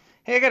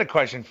 Hey, I got a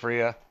question for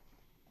you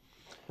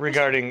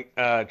regarding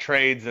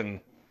trades and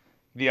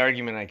the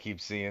argument I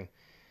keep seeing.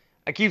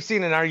 I keep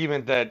seeing an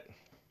argument that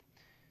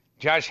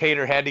Josh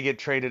Hader had to get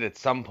traded at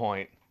some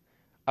point.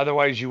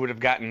 Otherwise, you would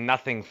have gotten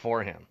nothing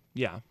for him.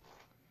 Yeah.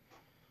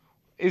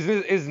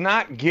 Is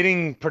not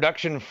getting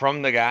production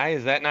from the guy,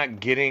 is that not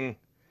getting,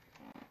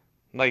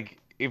 like,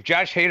 if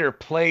Josh Hader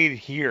played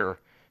here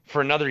for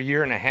another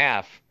year and a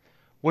half,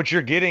 what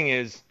you're getting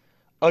is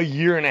a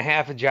year and a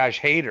half of Josh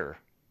Hader.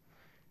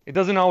 It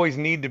doesn't always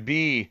need to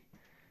be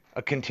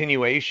a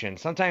continuation.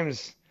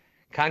 Sometimes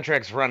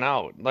contracts run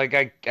out. Like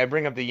I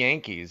bring up the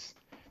Yankees,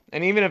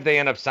 and even if they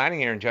end up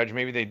signing Aaron Judge,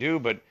 maybe they do,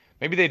 but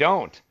maybe they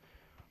don't.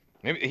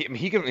 Maybe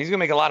he's going to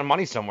make a lot of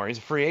money somewhere. He's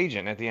a free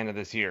agent at the end of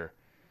this year.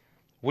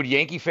 Would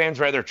Yankee fans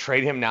rather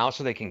trade him now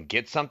so they can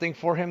get something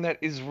for him? That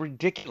is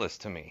ridiculous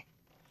to me.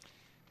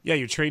 Yeah,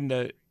 you're trading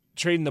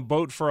the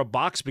boat for a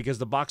box because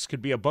the box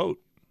could be a boat.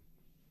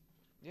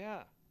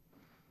 Yeah.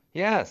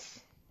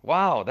 Yes.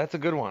 Wow, that's a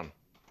good one.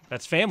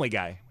 That's Family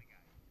Guy.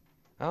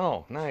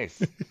 Oh,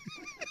 nice.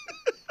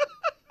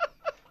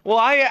 Well,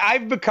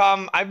 I've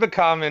become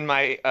in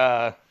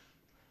my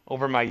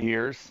over my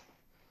years,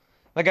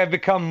 like I've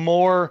become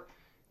more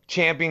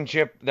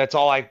championship. That's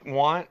all I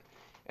want,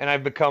 and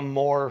I've become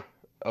more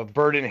a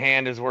bird in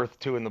hand is worth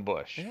two in the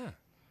bush. Yeah.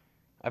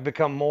 I've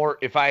become more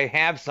if I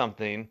have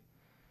something.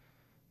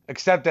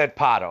 Except at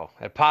Pato.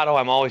 At Pato,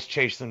 I'm always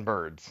chasing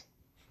birds.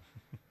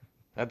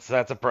 That's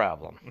a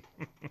problem.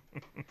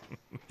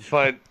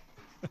 But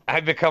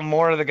I've become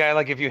more of the guy.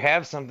 Like if you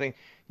have something,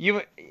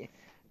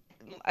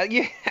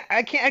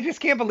 I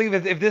just can't believe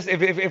it.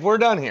 If we're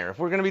done here, if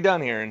we're gonna be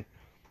done here in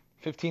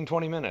 15,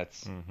 20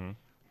 minutes,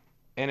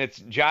 and it's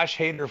Josh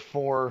Hader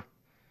for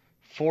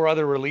four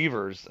other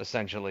relievers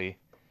essentially,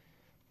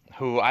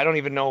 who I don't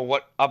even know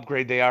what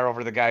upgrade they are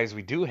over the guys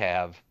we do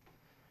have.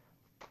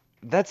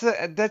 That's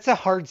a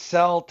hard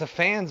sell to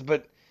fans,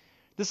 but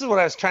this is what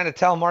I was trying to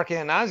tell Mark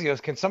Attanasio.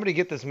 Can somebody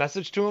get this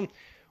message to him?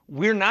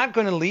 We're not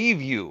going to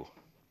leave you.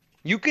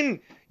 You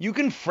can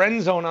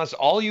friend zone us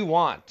all you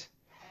want.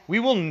 We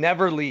will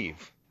never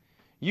leave.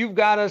 You've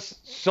got us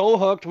so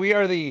hooked. We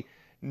are the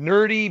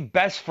nerdy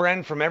best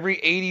friend from every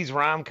 80s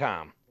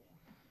rom-com.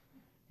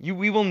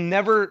 We will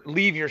never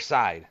leave your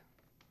side.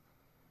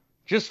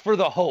 Just for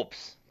the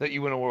hopes that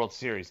you win a World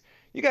Series.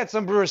 You got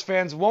some Brewers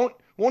fans won't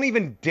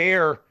even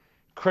dare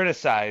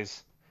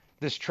criticize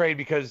this trade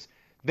because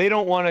they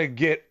don't want to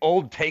get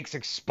old takes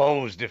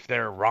exposed if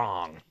they're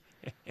wrong.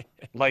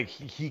 Like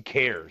he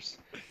cares.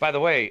 By the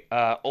way,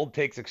 old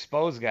takes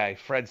exposed guy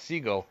Fred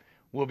Siegel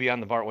will be on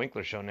the Bart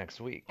Winkler Show next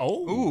week.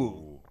 Oh,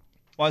 ooh.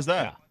 Why is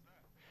that? Yeah.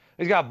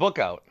 He's got a book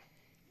out.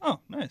 Oh,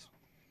 nice.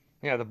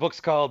 Yeah, the book's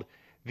called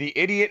 "The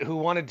Idiot Who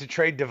Wanted to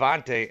Trade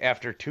Devontae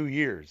After 2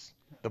 Years: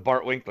 The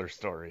Bart Winkler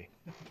Story."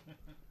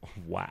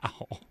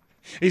 Wow.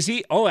 Is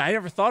he? Oh, I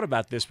never thought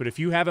about this, but if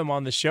you have him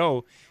on the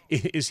show,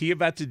 is he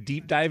about to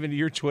deep dive into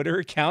your Twitter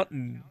account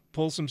and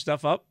pull some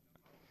stuff up?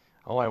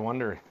 Oh, I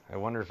wonder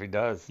if he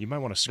does. You might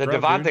want to scrub. The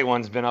Devontae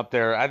one's been up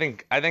there. I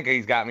think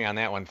he's got me on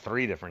that one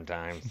 3 different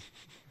times.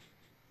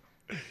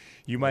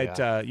 You might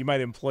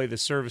employ the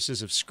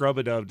services of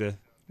Scrub-A-Dub to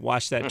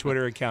watch that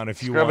Twitter account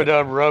if you want.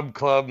 Scrub-A-Dub Rub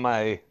Club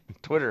my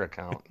Twitter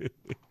account.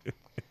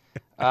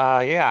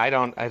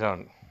 Yeah,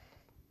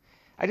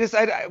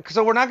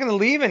 so we're not going to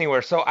leave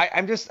anywhere. So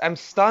I'm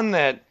stunned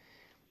that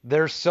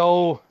they're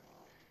so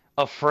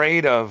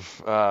afraid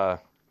of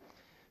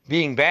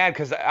being bad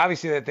because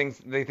obviously they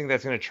think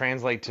that's going to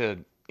translate to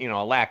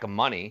a lack of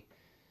money,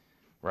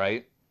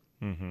 right?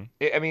 Mm-hmm.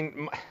 I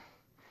mean,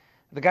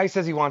 the guy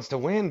says he wants to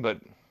win, but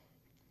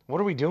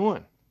what are we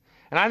doing?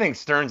 And I think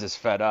Stearns is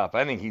fed up.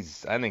 I think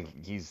he's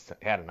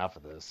had enough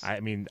of this.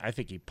 I mean, I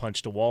think he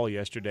punched a wall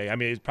yesterday. I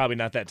mean, he's probably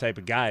not that type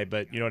of guy,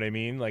 but you know what I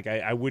mean? Like,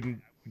 I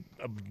wouldn't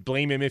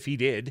blame him if he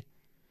did.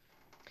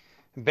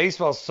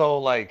 Baseball's so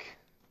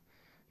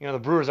the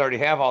Brewers already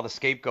have all the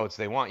scapegoats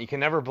they want. You can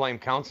never blame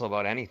Counsell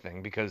about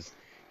anything because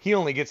he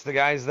only gets the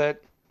guys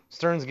that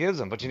Stearns gives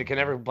him. But you can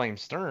never blame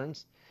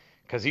Stearns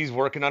because he's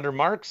working under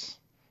Mark's,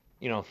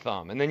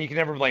 thumb. And then you can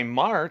never blame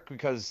Mark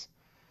because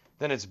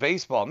then it's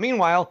baseball.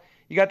 Meanwhile,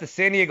 you got the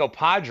San Diego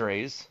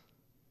Padres.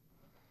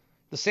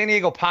 The San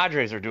Diego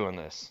Padres are doing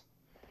this.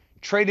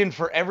 Trading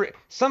for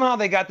somehow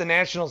they got the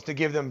Nationals to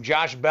give them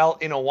Josh Bell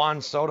in a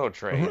Juan Soto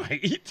trade.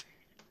 Right.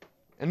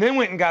 And then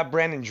went and got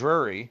Brandon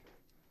Drury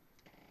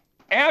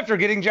after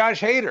getting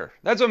Josh Hader.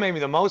 That's what made me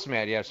the most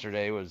mad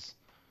yesterday was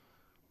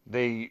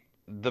the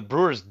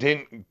Brewers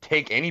didn't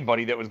take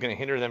anybody that was going to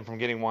hinder them from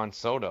getting Juan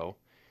Soto.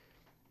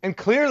 And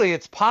clearly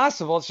it's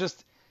possible. It's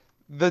just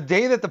the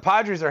day that the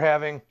Padres are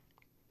having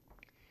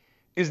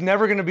is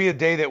never going to be a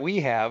day that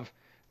we have.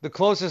 The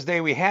closest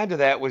day we had to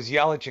that was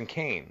Yelich and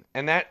Kane,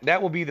 and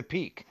that will be the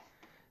peak.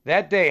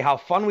 That day, how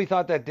fun we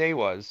thought that day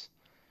was,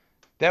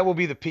 that will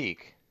be the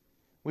peak.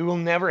 We will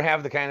never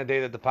have the kind of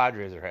day that the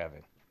Padres are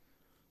having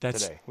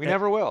today. We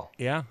never will.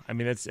 Yeah, I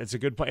mean, that's a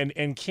good point.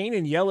 And Kane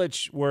and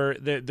Yelich were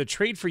the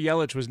trade for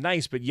Yelich was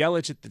nice, but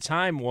Yelich at the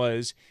time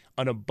was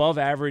an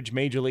above-average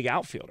Major League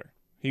outfielder.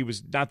 He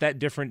was not that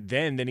different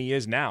then than he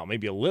is now,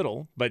 maybe a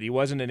little, but he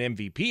wasn't an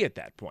MVP at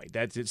that point.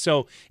 That's it.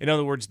 So, in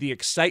other words, the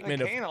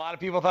excitement Kane, a lot of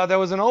people thought that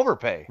was an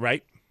overpay.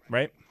 Right.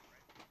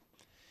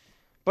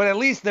 But at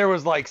least there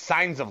was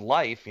signs of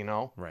life,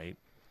 Right.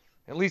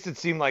 At least it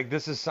seemed like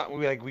this is something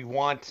we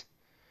want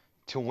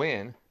to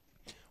win.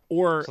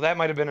 So that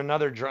might have been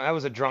another drunk. That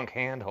was a drunk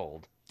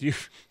handhold.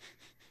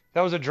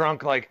 That was a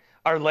drunk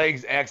our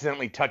legs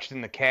accidentally touched in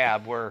the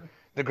cab where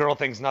the girl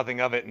thinks nothing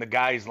of it and the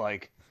guy's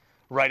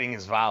writing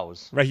his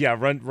vows. Right, yeah,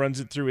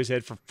 runs it through his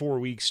head for 4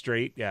 weeks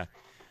straight. Yeah.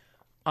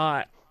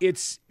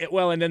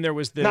 and then there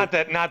was the not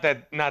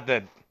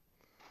that.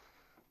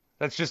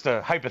 That's just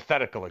a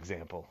hypothetical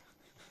example.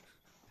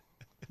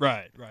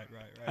 Right.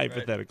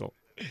 Hypothetical.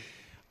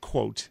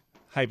 Quote,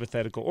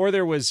 hypothetical. Or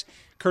there was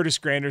Curtis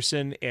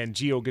Granderson and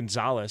Gio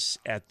Gonzalez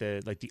at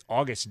the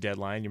August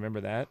deadline. You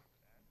remember that?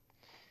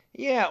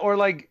 Yeah, or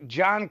like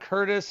John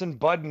Curtis and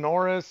Bud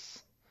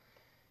Norris.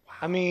 Wow.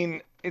 I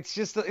mean, it's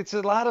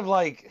a lot of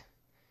like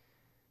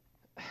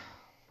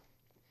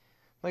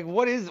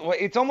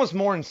it's almost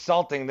more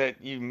insulting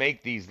that you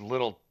make these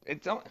little.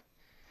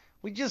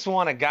 We just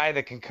want a guy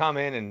that can come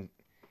in and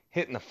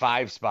hit in the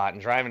 5 spot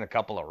and driving a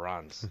couple of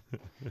runs.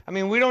 I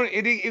mean, we don't.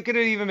 It could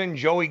have even been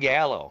Joey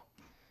Gallo.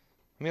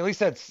 I mean, at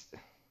least that's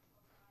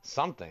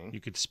something.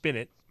 You could spin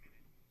it.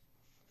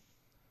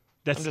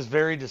 I'm just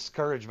very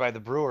discouraged by the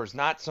Brewers.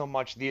 Not so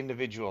much the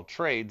individual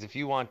trades. If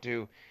you want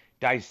to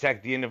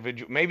dissect the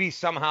individual, maybe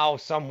somehow,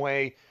 some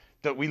way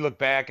that we look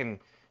back and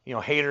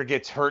Hader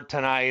gets hurt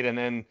tonight, and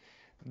then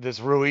this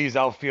Ruiz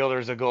outfielder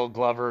is a Gold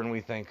Glover, and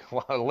we think,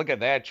 wow, look at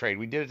that trade.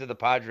 We did it to the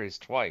Padres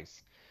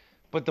twice.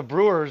 But the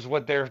Brewers,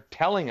 what they're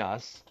telling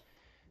us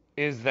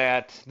is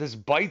that this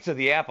bites of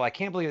the apple. I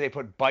can't believe they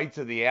put bites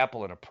of the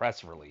apple in a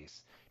press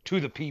release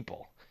to the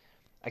people.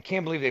 I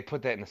can't believe they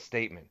put that in a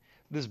statement.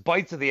 This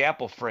bites of the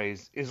apple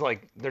phrase is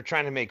like they're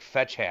trying to make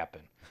fetch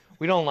happen.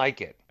 We don't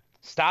like it.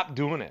 Stop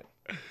doing it.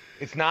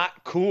 It's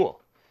not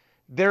cool.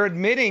 They're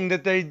admitting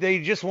that they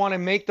just want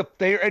to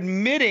they're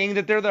admitting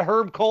that they're the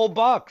Herb Cole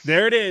Bucks.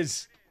 There it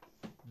is.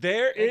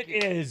 There it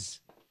is.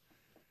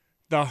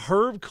 The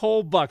Herb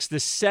Cole Bucks,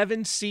 the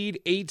 7 seed,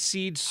 8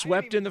 seed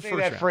swept in the first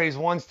round. I that phrase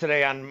once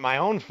today on my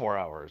own 4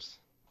 hours.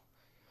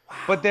 Wow.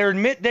 But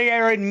they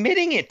are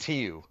admitting it to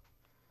you,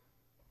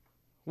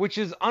 which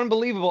is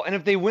unbelievable. And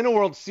if they win a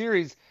World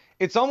Series,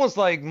 it's almost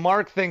like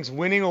Mark thinks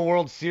winning a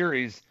World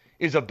Series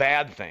is a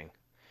bad thing.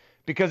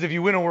 Because if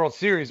you win a World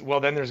Series,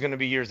 well, then there's going to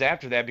be years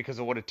after that because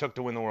of what it took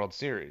to win the World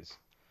Series.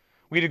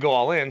 We had to go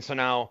all in, so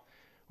now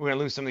we're going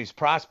to lose some of these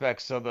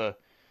prospects, so the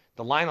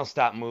line will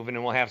stop moving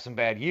and we'll have some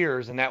bad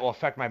years, and that will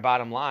affect my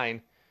bottom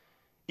line.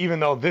 Even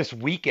though this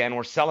weekend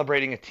we're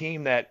celebrating a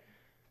team that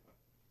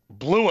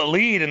blew a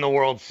lead in the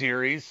World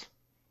Series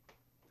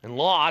and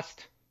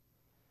lost.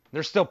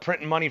 They're still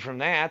printing money from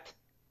that.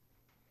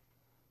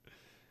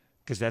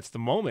 Because that's the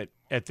moment.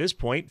 At this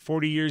point,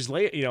 40 years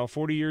later,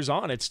 40 years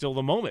on, it's still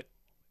the moment.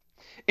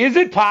 Is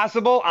it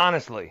possible?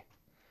 Honestly.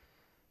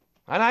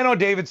 And I know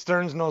David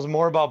Stearns knows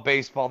more about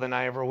baseball than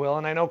I ever will.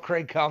 And I know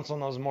Craig Counsell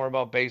knows more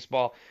about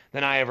baseball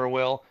than I ever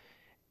will.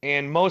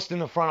 And most in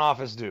the front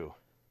office do.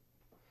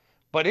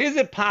 But is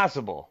it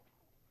possible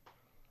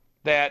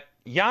that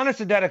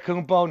Giannis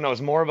Antetokounmpo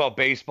knows more about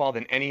baseball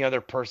than any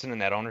other person in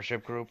that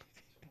ownership group?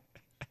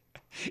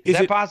 Is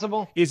that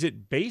possible? Is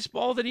it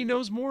baseball that he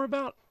knows more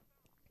about?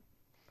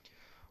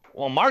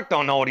 Well, Mark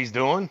don't know what he's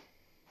doing.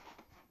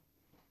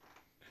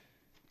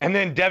 And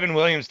then Devin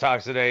Williams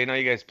talks today. You know,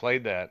 you guys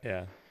played that.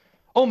 Yeah.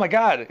 Oh, my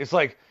God. It's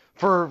like,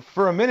 for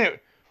a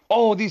minute,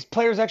 these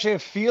players actually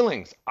have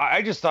feelings.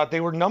 I just thought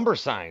they were number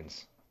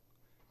signs.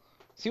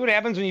 See what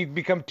happens when you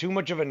become too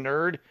much of a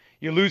nerd?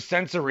 You lose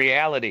sense of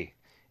reality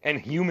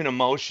and human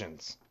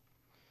emotions.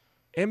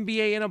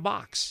 NBA in a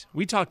box.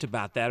 We talked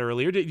about that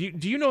earlier. Do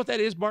you know what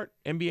that is, Bart?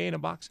 NBA in a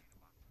box?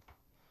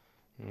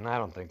 I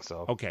don't think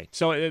so. Okay,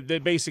 so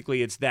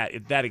basically it's that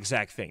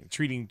exact thing,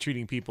 treating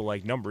people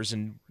like numbers,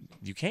 and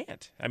you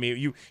can't. I mean,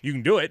 you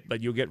can do it,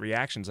 but you'll get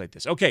reactions like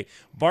this. Okay,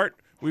 Bart,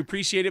 we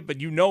appreciate it,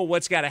 but you know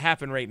what's got to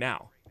happen right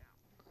now.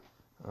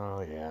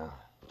 Oh, yeah.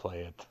 Play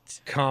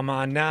it. Come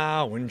on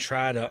now and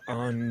try to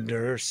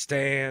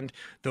understand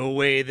the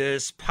way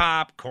this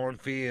popcorn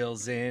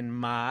feels in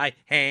my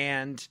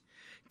hand.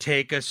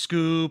 Take a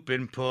scoop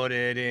and put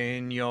it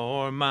in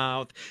your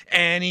mouth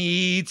and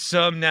eat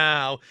some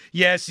now.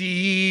 Yes,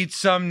 eat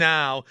some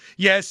now.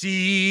 Yes,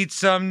 eat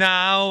some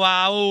now.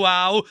 Ow,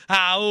 ow,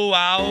 ow,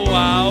 ow,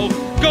 ow.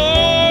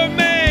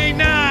 Gourmet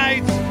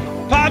nights,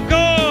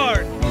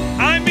 popcorn.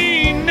 I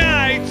mean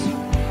nights,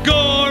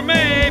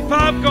 gourmet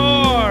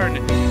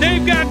popcorn.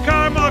 They've got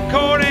caramel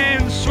corn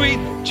and sweet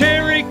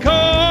cherry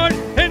corn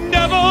and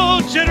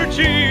double cheddar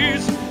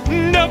cheese.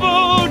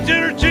 Double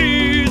cheddar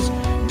cheese.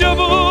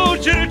 Double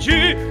cheddar cheese.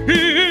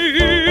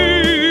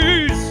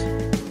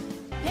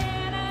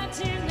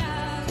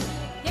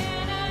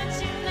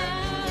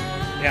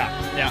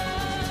 Yeah.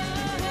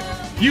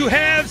 You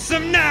have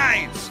some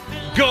nights,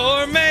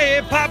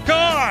 gourmet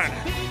popcorn.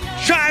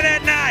 Try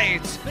that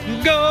night,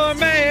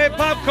 gourmet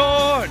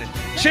popcorn.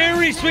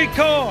 Cherry sweet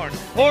corn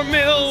or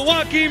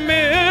Milwaukee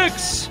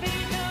mix.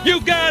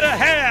 You gotta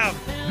have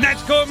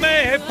Nights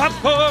gourmet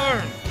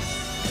popcorn.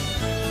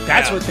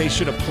 That's what they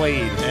should have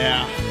played.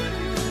 Yeah.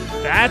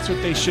 That's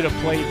what they should have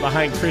played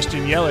behind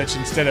Christian Yelich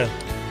instead of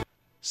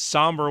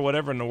somber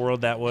whatever in the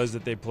world that was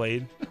that they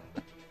played.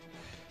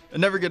 I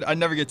never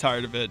get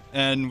tired of it.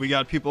 And we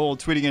got people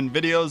tweeting in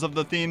videos of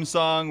the theme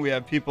song. We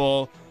have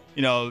people,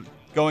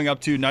 going up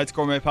to Knight's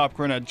Gourmet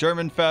Popcorn at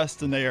German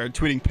Fest, and they are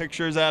tweeting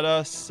pictures at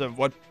us of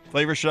what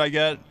flavor should I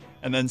get,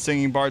 and then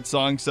singing Bart's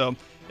song. So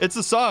it's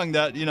a song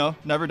that,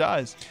 never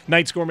dies.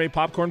 Knight's Gourmet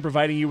Popcorn,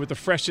 providing you with the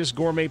freshest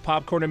gourmet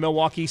popcorn in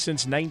Milwaukee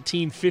since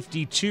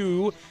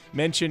 1952.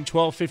 Mention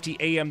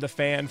 12:50 a.m. The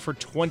Fan for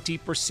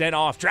 20%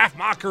 off. Draft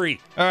Mockery.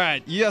 All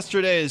right,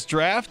 yesterday's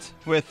draft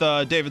with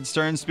David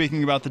Stern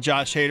speaking about the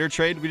Josh Hader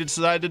trade, we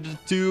decided to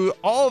do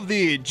all of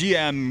the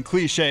GM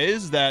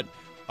cliches that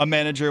a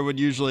manager would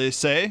usually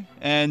say,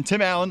 and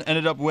Tim Allen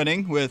ended up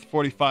winning with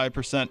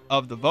 45%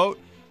 of the vote.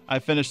 I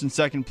finished in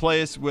second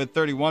place with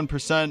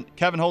 31%.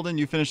 Kevin Holden,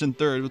 you finished in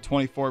third with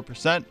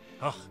 24%.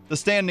 Ugh. The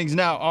standings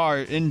now are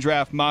in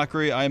Draft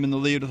Mockery. I am in the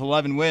lead with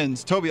 11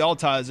 wins. Toby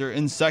Altizer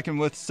in second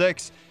with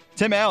 6.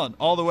 Tim Allen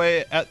all the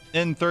way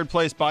in third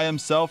place by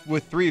himself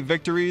with 3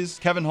 victories.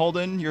 Kevin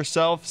Holden,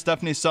 yourself,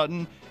 Stephanie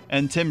Sutton,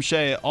 and Tim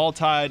Shea all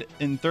tied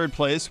in third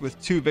place with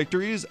 2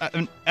 victories.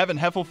 Evan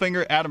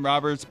Heffelfinger, Adam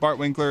Roberts, Bart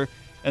Winkler,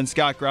 and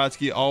Scott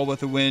Grodzki all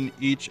with a win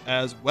each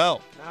as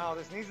well. No,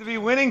 this needs to be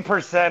winning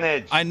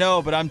percentage. I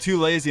know, but I'm too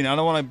lazy, and I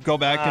don't want to go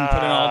back and put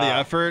in all the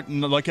effort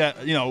and look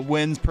at,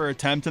 wins per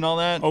attempt and all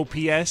that.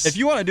 OPS. If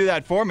you want to do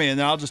that for me, and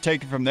then I'll just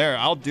take it from there,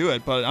 I'll do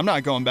it, but I'm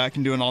not going back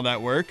and doing all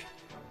that work.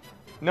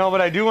 No,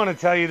 but I do want to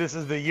tell you this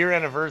is the year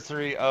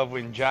anniversary of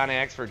when John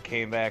Axford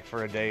came back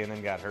for a day and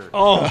then got hurt.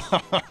 Oh,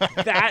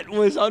 that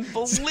was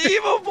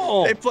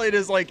unbelievable. They played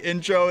his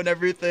intro and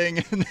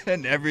everything, and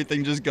then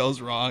everything just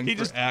goes wrong He for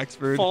just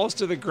Axford. falls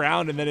to the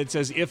ground, and then it's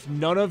as if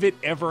none of it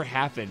ever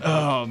happened.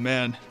 Oh,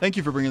 man. Thank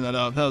you for bringing that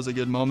up. That was a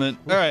good moment.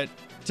 All right.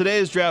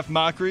 Today's Draft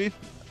Mockery.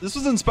 This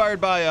was inspired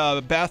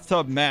by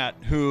Bathtub Matt,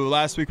 who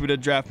last week we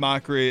did Draft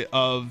Mockery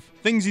of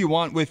things you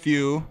want with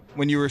you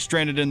when you were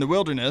stranded in the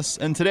wilderness.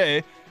 And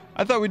today,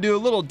 I thought we'd do a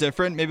little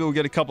different. Maybe we'll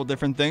get a couple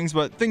different things,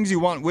 but things you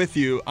want with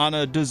you on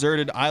a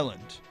deserted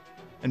island.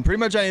 And pretty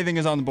much anything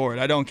is on the board.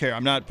 I don't care.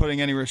 I'm not putting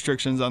any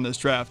restrictions on this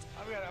draft.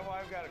 I've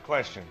got a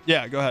question.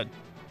 Yeah, go ahead.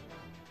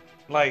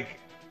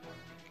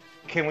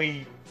 Can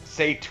we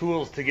say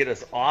tools to get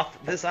us off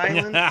this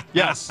island?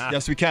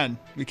 Yes, we can.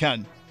 We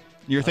can.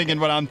 You're thinking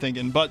what I'm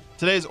thinking. But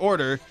today's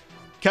order,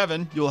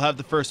 Kevin, you'll have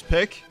the first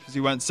pick because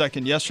you went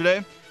second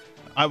yesterday.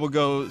 I will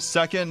go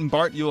second, and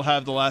Bart, you'll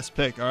have the last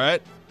pick, all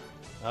right?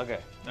 Okay.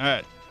 All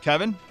right.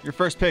 Kevin, your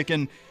first pick.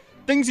 And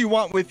things you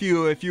want with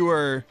you if you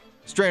were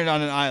stranded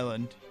on an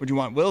island. Would you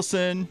want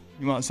Wilson?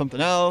 You want something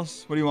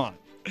else? What do you want?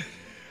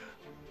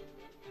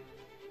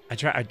 I'm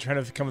trying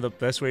to come up with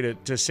the best way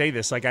to say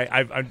this.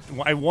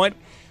 I want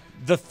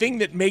the thing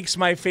that makes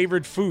my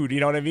favorite food. You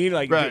know what I mean?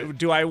 Right.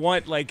 Do I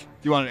want Do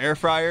you want an air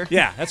fryer?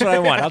 Yeah, that's what I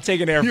want. I'll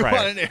take an air fryer. You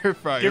want an air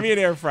fryer? Give me an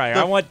air fryer.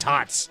 I want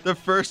tots. The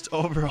first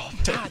overall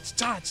pick.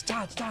 Tots.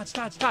 That's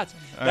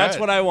right.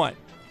 what I want.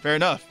 Fair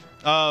enough.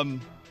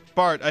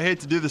 Bart, I hate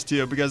to do this to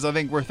you because I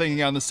think we're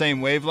thinking on the same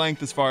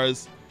wavelength as far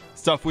as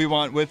stuff we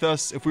want with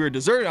us. If we were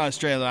deserted on a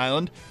stranded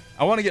island,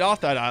 I want to get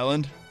off that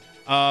island.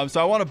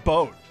 So I want a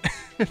boat.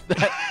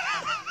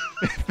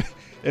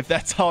 if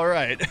that's all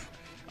right,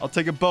 I'll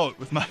take a boat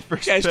with my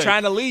first You guys pick.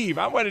 trying to leave.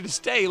 I wanted to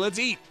stay. Let's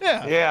eat.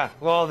 Yeah.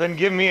 Well, then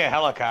give me a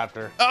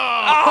helicopter.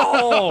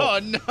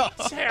 Oh, no.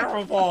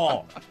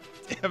 Terrible.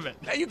 Damn it.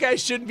 Now you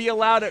guys shouldn't be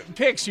allowed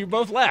picks. You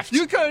both left.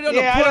 You could have done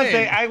Yeah, a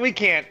plane. we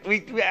can't.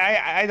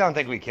 I don't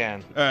think we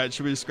can. All right,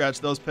 should we just scratch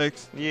those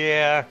picks?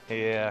 Yeah.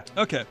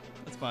 Okay,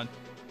 that's fine.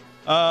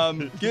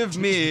 Give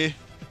me...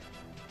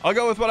 I'll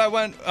go with what I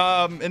went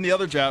in the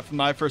other draft from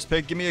my first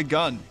pick. Give me a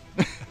gun.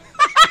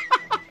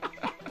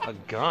 A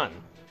gun?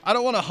 I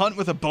don't want to hunt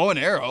with a bow and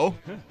arrow.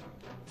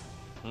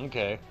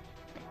 Okay.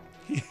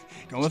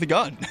 Going with a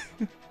gun.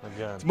 A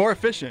gun. It's more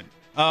efficient.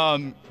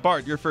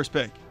 Bart, your first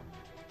pick.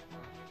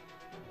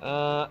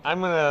 I'm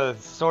going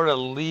to sort of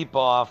leap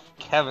off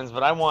Kevin's,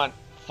 but I want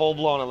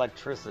full-blown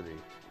electricity.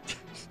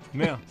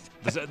 Yeah.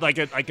 Is it like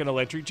an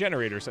electric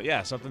generator? So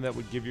yeah, something that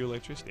would give you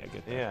electricity. I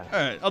get that. Yeah. All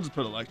right, I'll just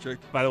put electric.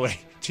 By the way,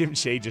 Tim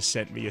Shea just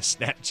sent me a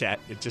Snapchat.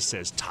 It just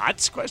says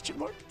tots ?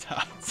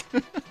 Tots.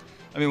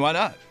 I mean, why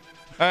not?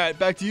 All right,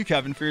 back to you,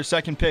 Kevin, for your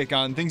second pick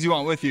on things you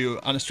want with you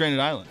on a stranded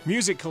island.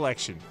 Music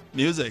collection.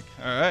 Music.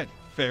 All right,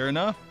 fair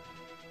enough.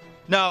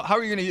 Now, how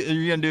are you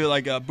gonna do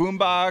like a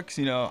boombox?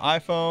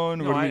 iPhone?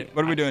 No,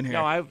 what are we doing here?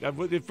 No,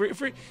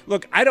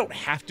 look, I don't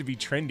have to be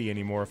trendy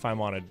anymore if I'm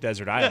on a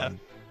desert island.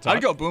 So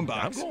I'd go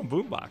boombox. I'm going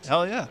boombox.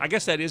 Hell yeah. I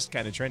guess that is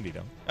kind of trendy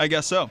though. I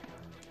guess so.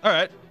 All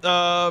right,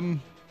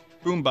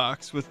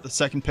 boombox with the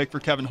second pick for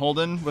Kevin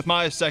Holden. With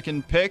my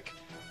second pick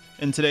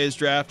in today's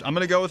draft, I'm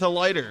gonna go with a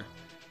lighter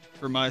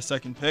for my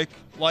second pick.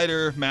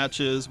 Lighter,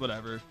 matches,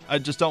 whatever. I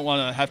just don't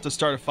want to have to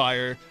start a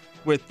fire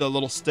with the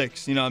little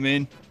sticks. You know what I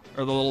mean?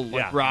 Or the little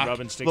rock,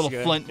 rubbing sticks little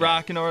together. flint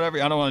rocking or whatever.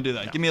 I don't want to do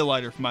that. No. Give me a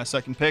lighter for my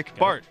second pick.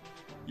 Bart,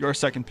 your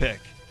second pick.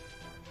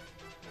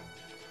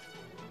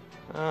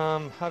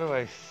 How do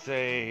I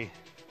say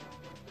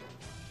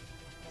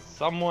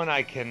someone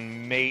I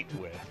can mate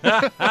with?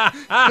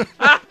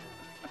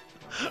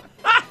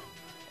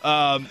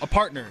 A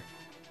partner.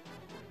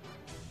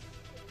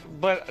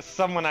 But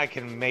someone I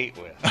can mate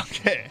with.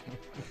 Okay.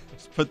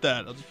 Just put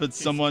that. I'll just put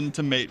someone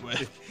to mate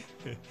with.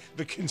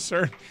 The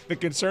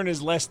concern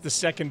is less the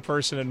second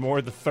person and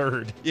more the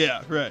third.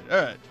 Yeah, right. All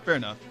right. Fair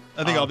enough.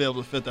 I think I'll be able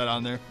to fit that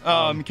on there.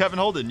 Kevin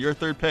Holden, your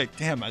third pick.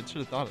 Damn, I should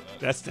have thought of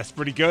that. That's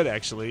pretty good,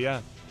 actually.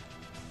 Yeah.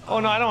 Oh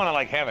no, I don't want to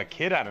like have a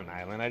kid on an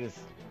island. I just.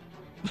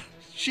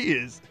 She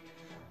is.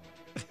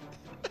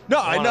 No,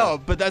 I know,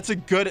 but that's a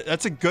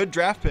good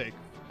draft pick.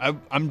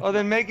 Oh,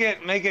 then make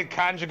it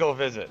conjugal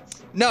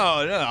visits. No,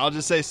 I'll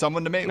just say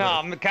someone to mate with.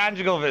 No,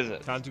 conjugal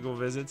visits. Conjugal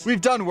visits.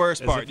 We've done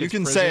worse, As Bart. if You it's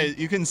can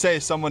prison? say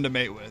someone to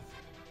mate with.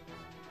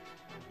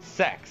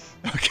 Sex.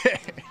 Okay.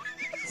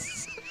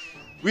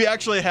 We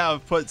actually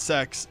have put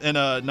sex in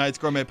a Knight's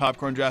Gourmet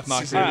Popcorn Draft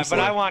mock series. All right, but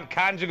I want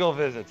conjugal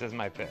visits as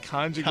my pick.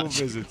 Conjugal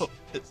visits.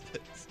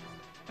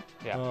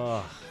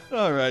 Yeah.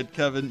 All right,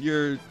 Kevin,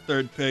 your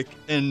third pick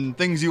and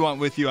things you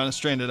want with you on a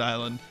stranded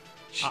island.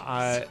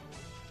 I'm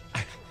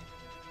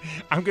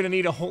going to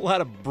need a whole lot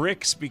of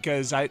bricks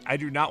because I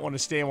do not want to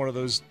stay in one of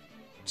those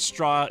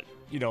straw,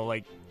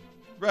 like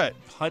right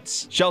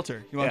huts.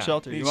 Shelter. You want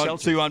shelter.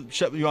 Shelter. So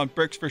you want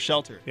bricks for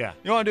shelter. Yeah.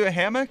 You want to do a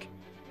hammock?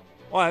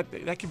 Well,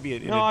 that could be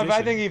an No,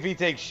 I think if he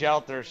takes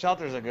shelter's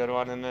a good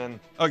one, and then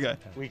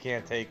we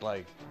can't take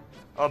like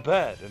a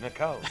bed and a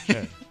couch.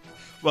 Yeah.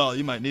 Well,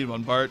 you might need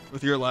one, Bart,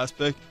 with your last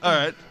pick. All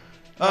right.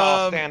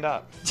 I'll stand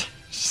up.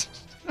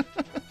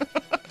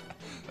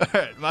 All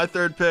right, my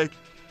third pick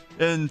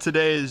in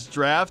today's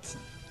draft.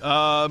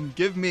 I'm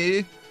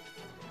gonna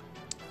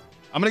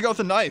go with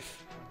a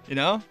knife.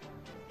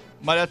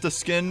 Might have to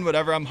skin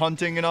whatever I'm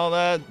hunting and all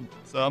that,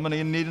 so I'm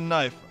gonna need a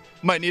knife.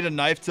 Might need a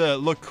knife to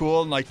look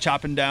cool and like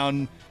chopping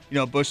down,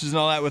 bushes and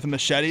all that with a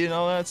machete and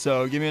all that.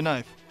 So give me a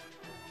knife.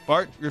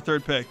 Bart, your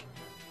third pick.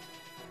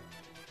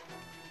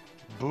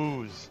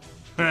 Booze.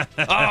 Oh,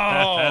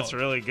 that's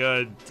really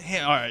good.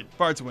 Damn. All right,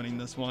 Bart's winning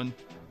this one.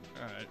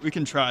 All right, we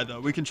can try though.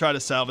 We can try to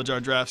salvage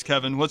our drafts.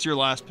 Kevin, what's your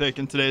last pick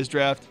in today's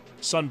draft?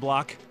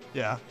 Sunblock.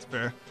 Yeah, it's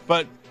fair.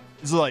 But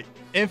is it like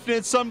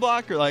infinite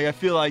sunblock, or like I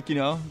feel like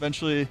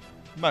eventually you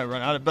might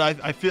run out of? But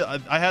I feel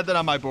I had that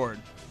on my board,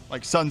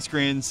 like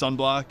sunscreen,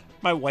 sunblock.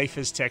 My wife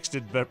has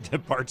texted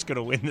that Bart's going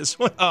to win this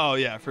one. Oh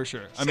yeah, for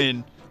sure. I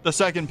mean, the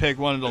second pick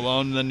won it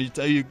alone, and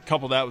then you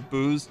couple that with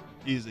booze,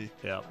 easy.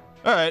 Yeah.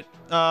 All right.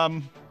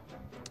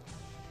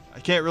 I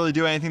can't really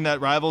do anything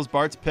that rivals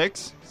Bart's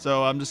picks,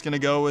 so I'm just gonna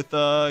go with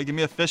give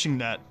me a fishing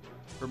net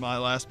for my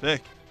last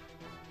pick.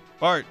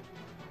 Bart,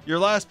 your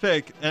last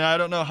pick, and I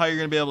don't know how you're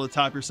gonna be able to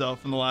top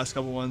yourself in the last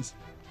couple ones.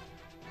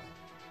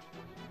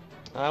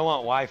 I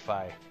want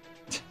Wi-Fi.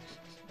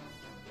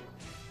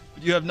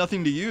 But you have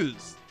nothing to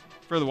use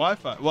for the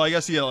Wi-Fi. Well, I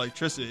guess you get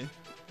electricity.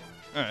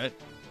 All right,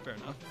 fair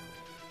enough.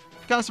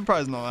 Kind of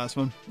surprising the last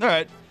one. All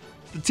right,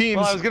 the teams.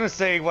 Well, I was gonna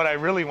say what I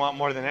really want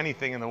more than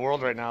anything in the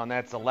world right now, and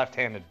that's a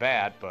left-handed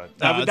bat. But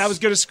that was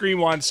gonna scream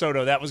Juan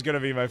Soto. That was gonna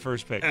be my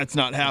first pick. That's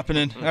not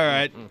happening. All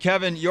right,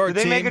 Kevin, your team.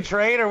 Did they make a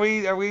trade?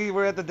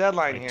 We're at the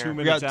deadline here.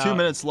 We got 2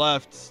 minutes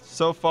left.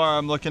 So far,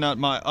 I'm looking at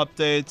my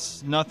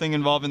updates. Nothing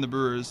involving the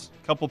Brewers.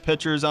 Couple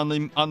pitchers on the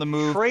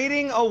move. We're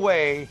trading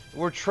away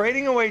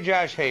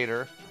Josh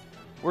Hader.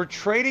 We're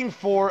trading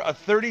for a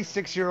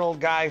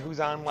 36-year-old guy who's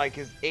on like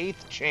his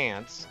 8th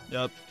chance.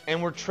 Yep.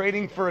 And we're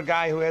trading for a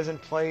guy who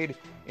hasn't played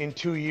in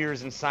 2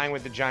 years and signed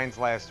with the Giants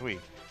last week.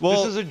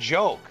 Well, this is a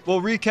joke. We'll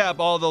recap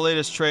all the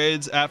latest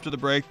trades after the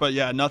break, but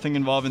yeah, nothing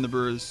involving the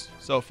Brewers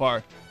so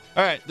far.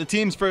 All right, the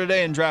teams for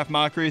today in Draft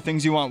Mockery,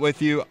 things you want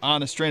with you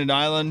on a stranded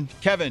island.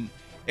 Kevin,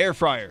 air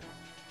fryer,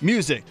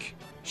 music,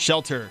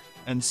 shelter,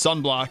 and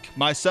sunblock.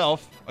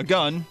 Myself, a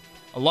gun,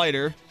 a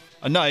lighter,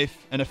 a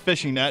knife, and a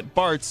fishing net.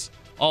 Bart's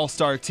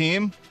all-star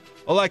team,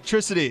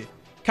 electricity,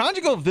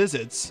 conjugal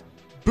visits,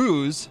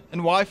 booze, and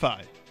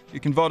Wi-Fi. You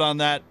can vote on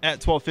that at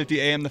 12:50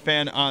 a.m. The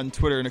Fan on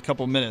Twitter in a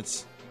couple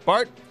minutes.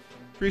 Bart,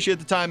 appreciate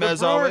the time as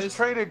Brewers always.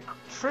 Traded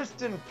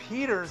Tristan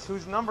Peters,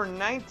 who's number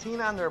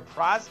 19 on their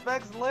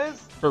prospects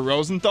list, For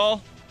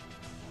Rosenthal?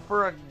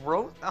 for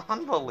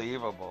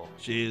unbelievable.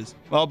 Jeez.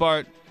 Well,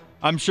 Bart,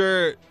 I'm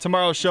sure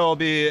tomorrow's show will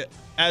be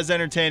as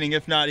entertaining,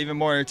 if not even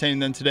more entertaining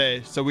than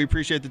today. So we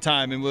appreciate the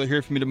time, and we'll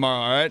hear from you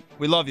tomorrow, all right?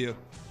 We love you.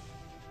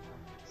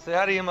 Say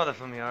hi to your mother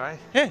for me, all right?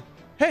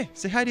 Hey,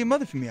 say hi to your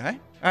mother for me, all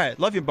right? All right,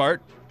 love you,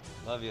 Bart.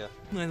 Love you.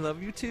 I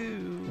love you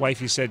too.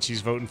 Wifey said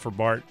she's voting for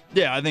Bart.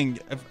 Yeah, I'm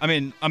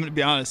going to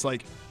be honest,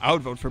 like, I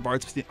would vote for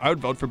Bart.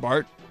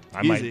 I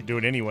Easy. might do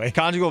it anyway.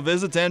 Conjugal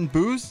visits and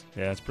booze?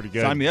 Yeah, that's pretty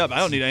good. Sign me up. I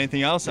don't need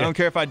anything else. I don't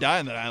care if I die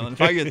on that island.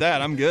 If I get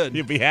that, I'm good.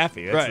 You'll be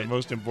happy. That's Right. the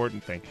most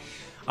important thing.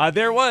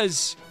 There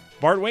was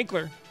Bart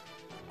Winkler.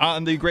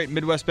 On the Great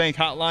Midwest Bank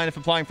hotline, if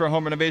applying for a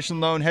home renovation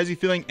loan has you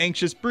feeling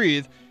anxious,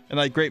 breathe and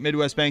let Great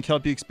Midwest Bank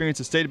help you experience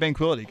a state of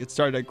tranquility. Get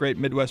started at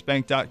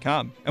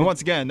greatmidwestbank.com. And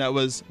once again, that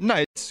was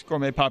Knight's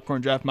Gourmet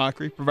Popcorn Draft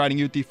Mockery, providing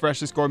you with the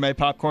freshest gourmet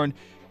popcorn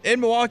in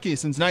Milwaukee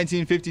since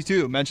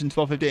 1952. Mention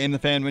 12:50 a.m. The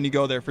Fan when you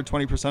go there for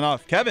 20%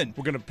 off. Kevin,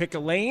 we're going to pick a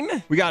lane.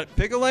 We got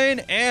pick a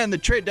lane, and the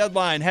trade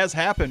deadline has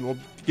happened. We'll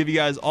give you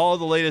guys all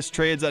the latest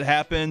trades that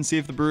happened, see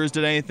if the Brewers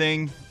did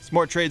anything. Some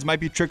more trades might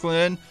be trickling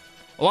in.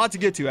 A lot to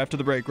get to after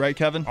the break, right,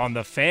 Kevin? On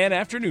the Fan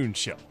Afternoon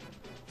Show.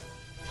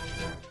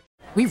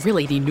 We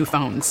really need new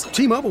phones.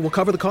 T-Mobile will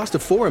cover the cost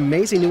of 4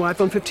 amazing new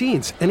iPhone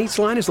 15s, and each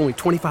line is only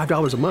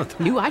 $25 a month.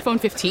 New iPhone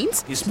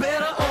 15s? It's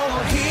better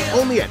over here.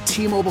 Only at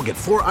T-Mobile, get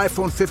 4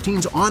 iPhone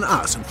 15s on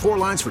us and 4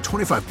 lines for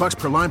 $25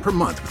 per line per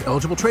month with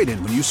eligible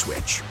trade-in when you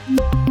switch.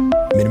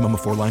 Minimum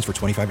of 4 lines for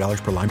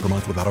 $25 per line per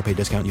month with autopay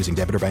discount using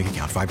debit or bank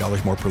account.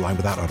 $5 more per line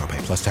without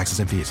autopay, plus taxes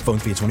and fees. Phone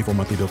fee at 24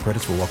 monthly bill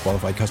credits for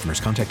well-qualified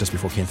customers. Contact us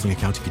before canceling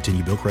account to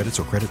continue bill credits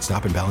or credit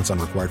stop and balance on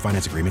required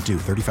finance agreement due.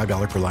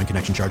 $35 per line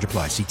connection charge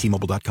applies. See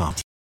T-Mobile.com.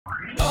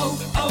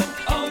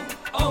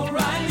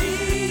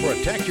 O'Reilly.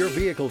 Protect your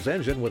vehicle's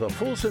engine with a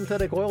full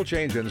synthetic oil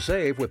change and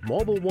save with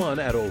Mobile One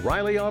at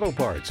O'Reilly Auto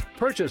Parts.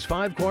 Purchase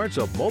 5 quarts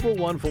of Mobile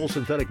One full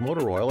synthetic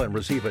motor oil and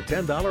receive a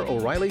 $10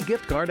 O'Reilly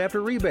gift card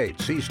after rebate.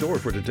 See store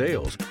for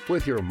details.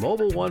 With your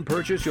Mobile One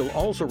purchase, you'll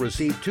also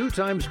receive 2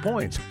 times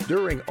points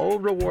during O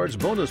Rewards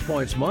Bonus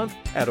Points Month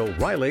at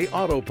O'Reilly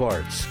Auto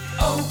Parts.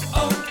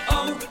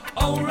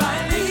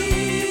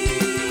 O'Reilly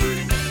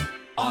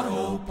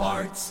Auto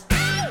Parts.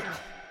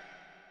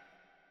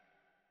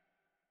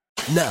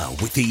 Now,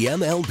 with the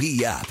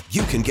MLB app,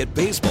 you can get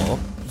baseball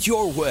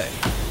your way.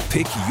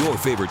 Pick your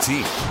favorite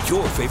team,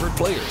 your favorite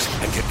players,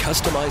 and get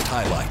customized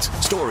highlights,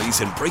 stories,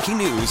 and breaking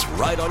news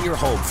right on your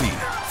home feed.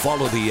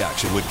 Follow the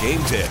action with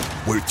Game Day,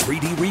 where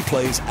 3D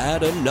replays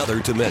add another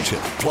dimension.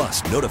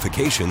 Plus,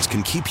 notifications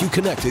can keep you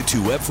connected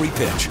to every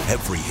pitch,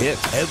 every hit,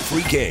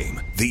 every game.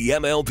 The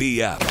MLB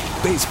app.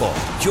 Baseball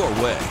your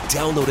way.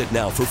 Download it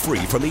now for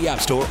free from the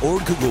App Store or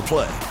Google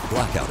Play.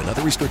 Blackout and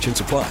other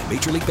restrictions apply.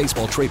 Major League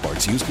Baseball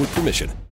trademarks used with permission.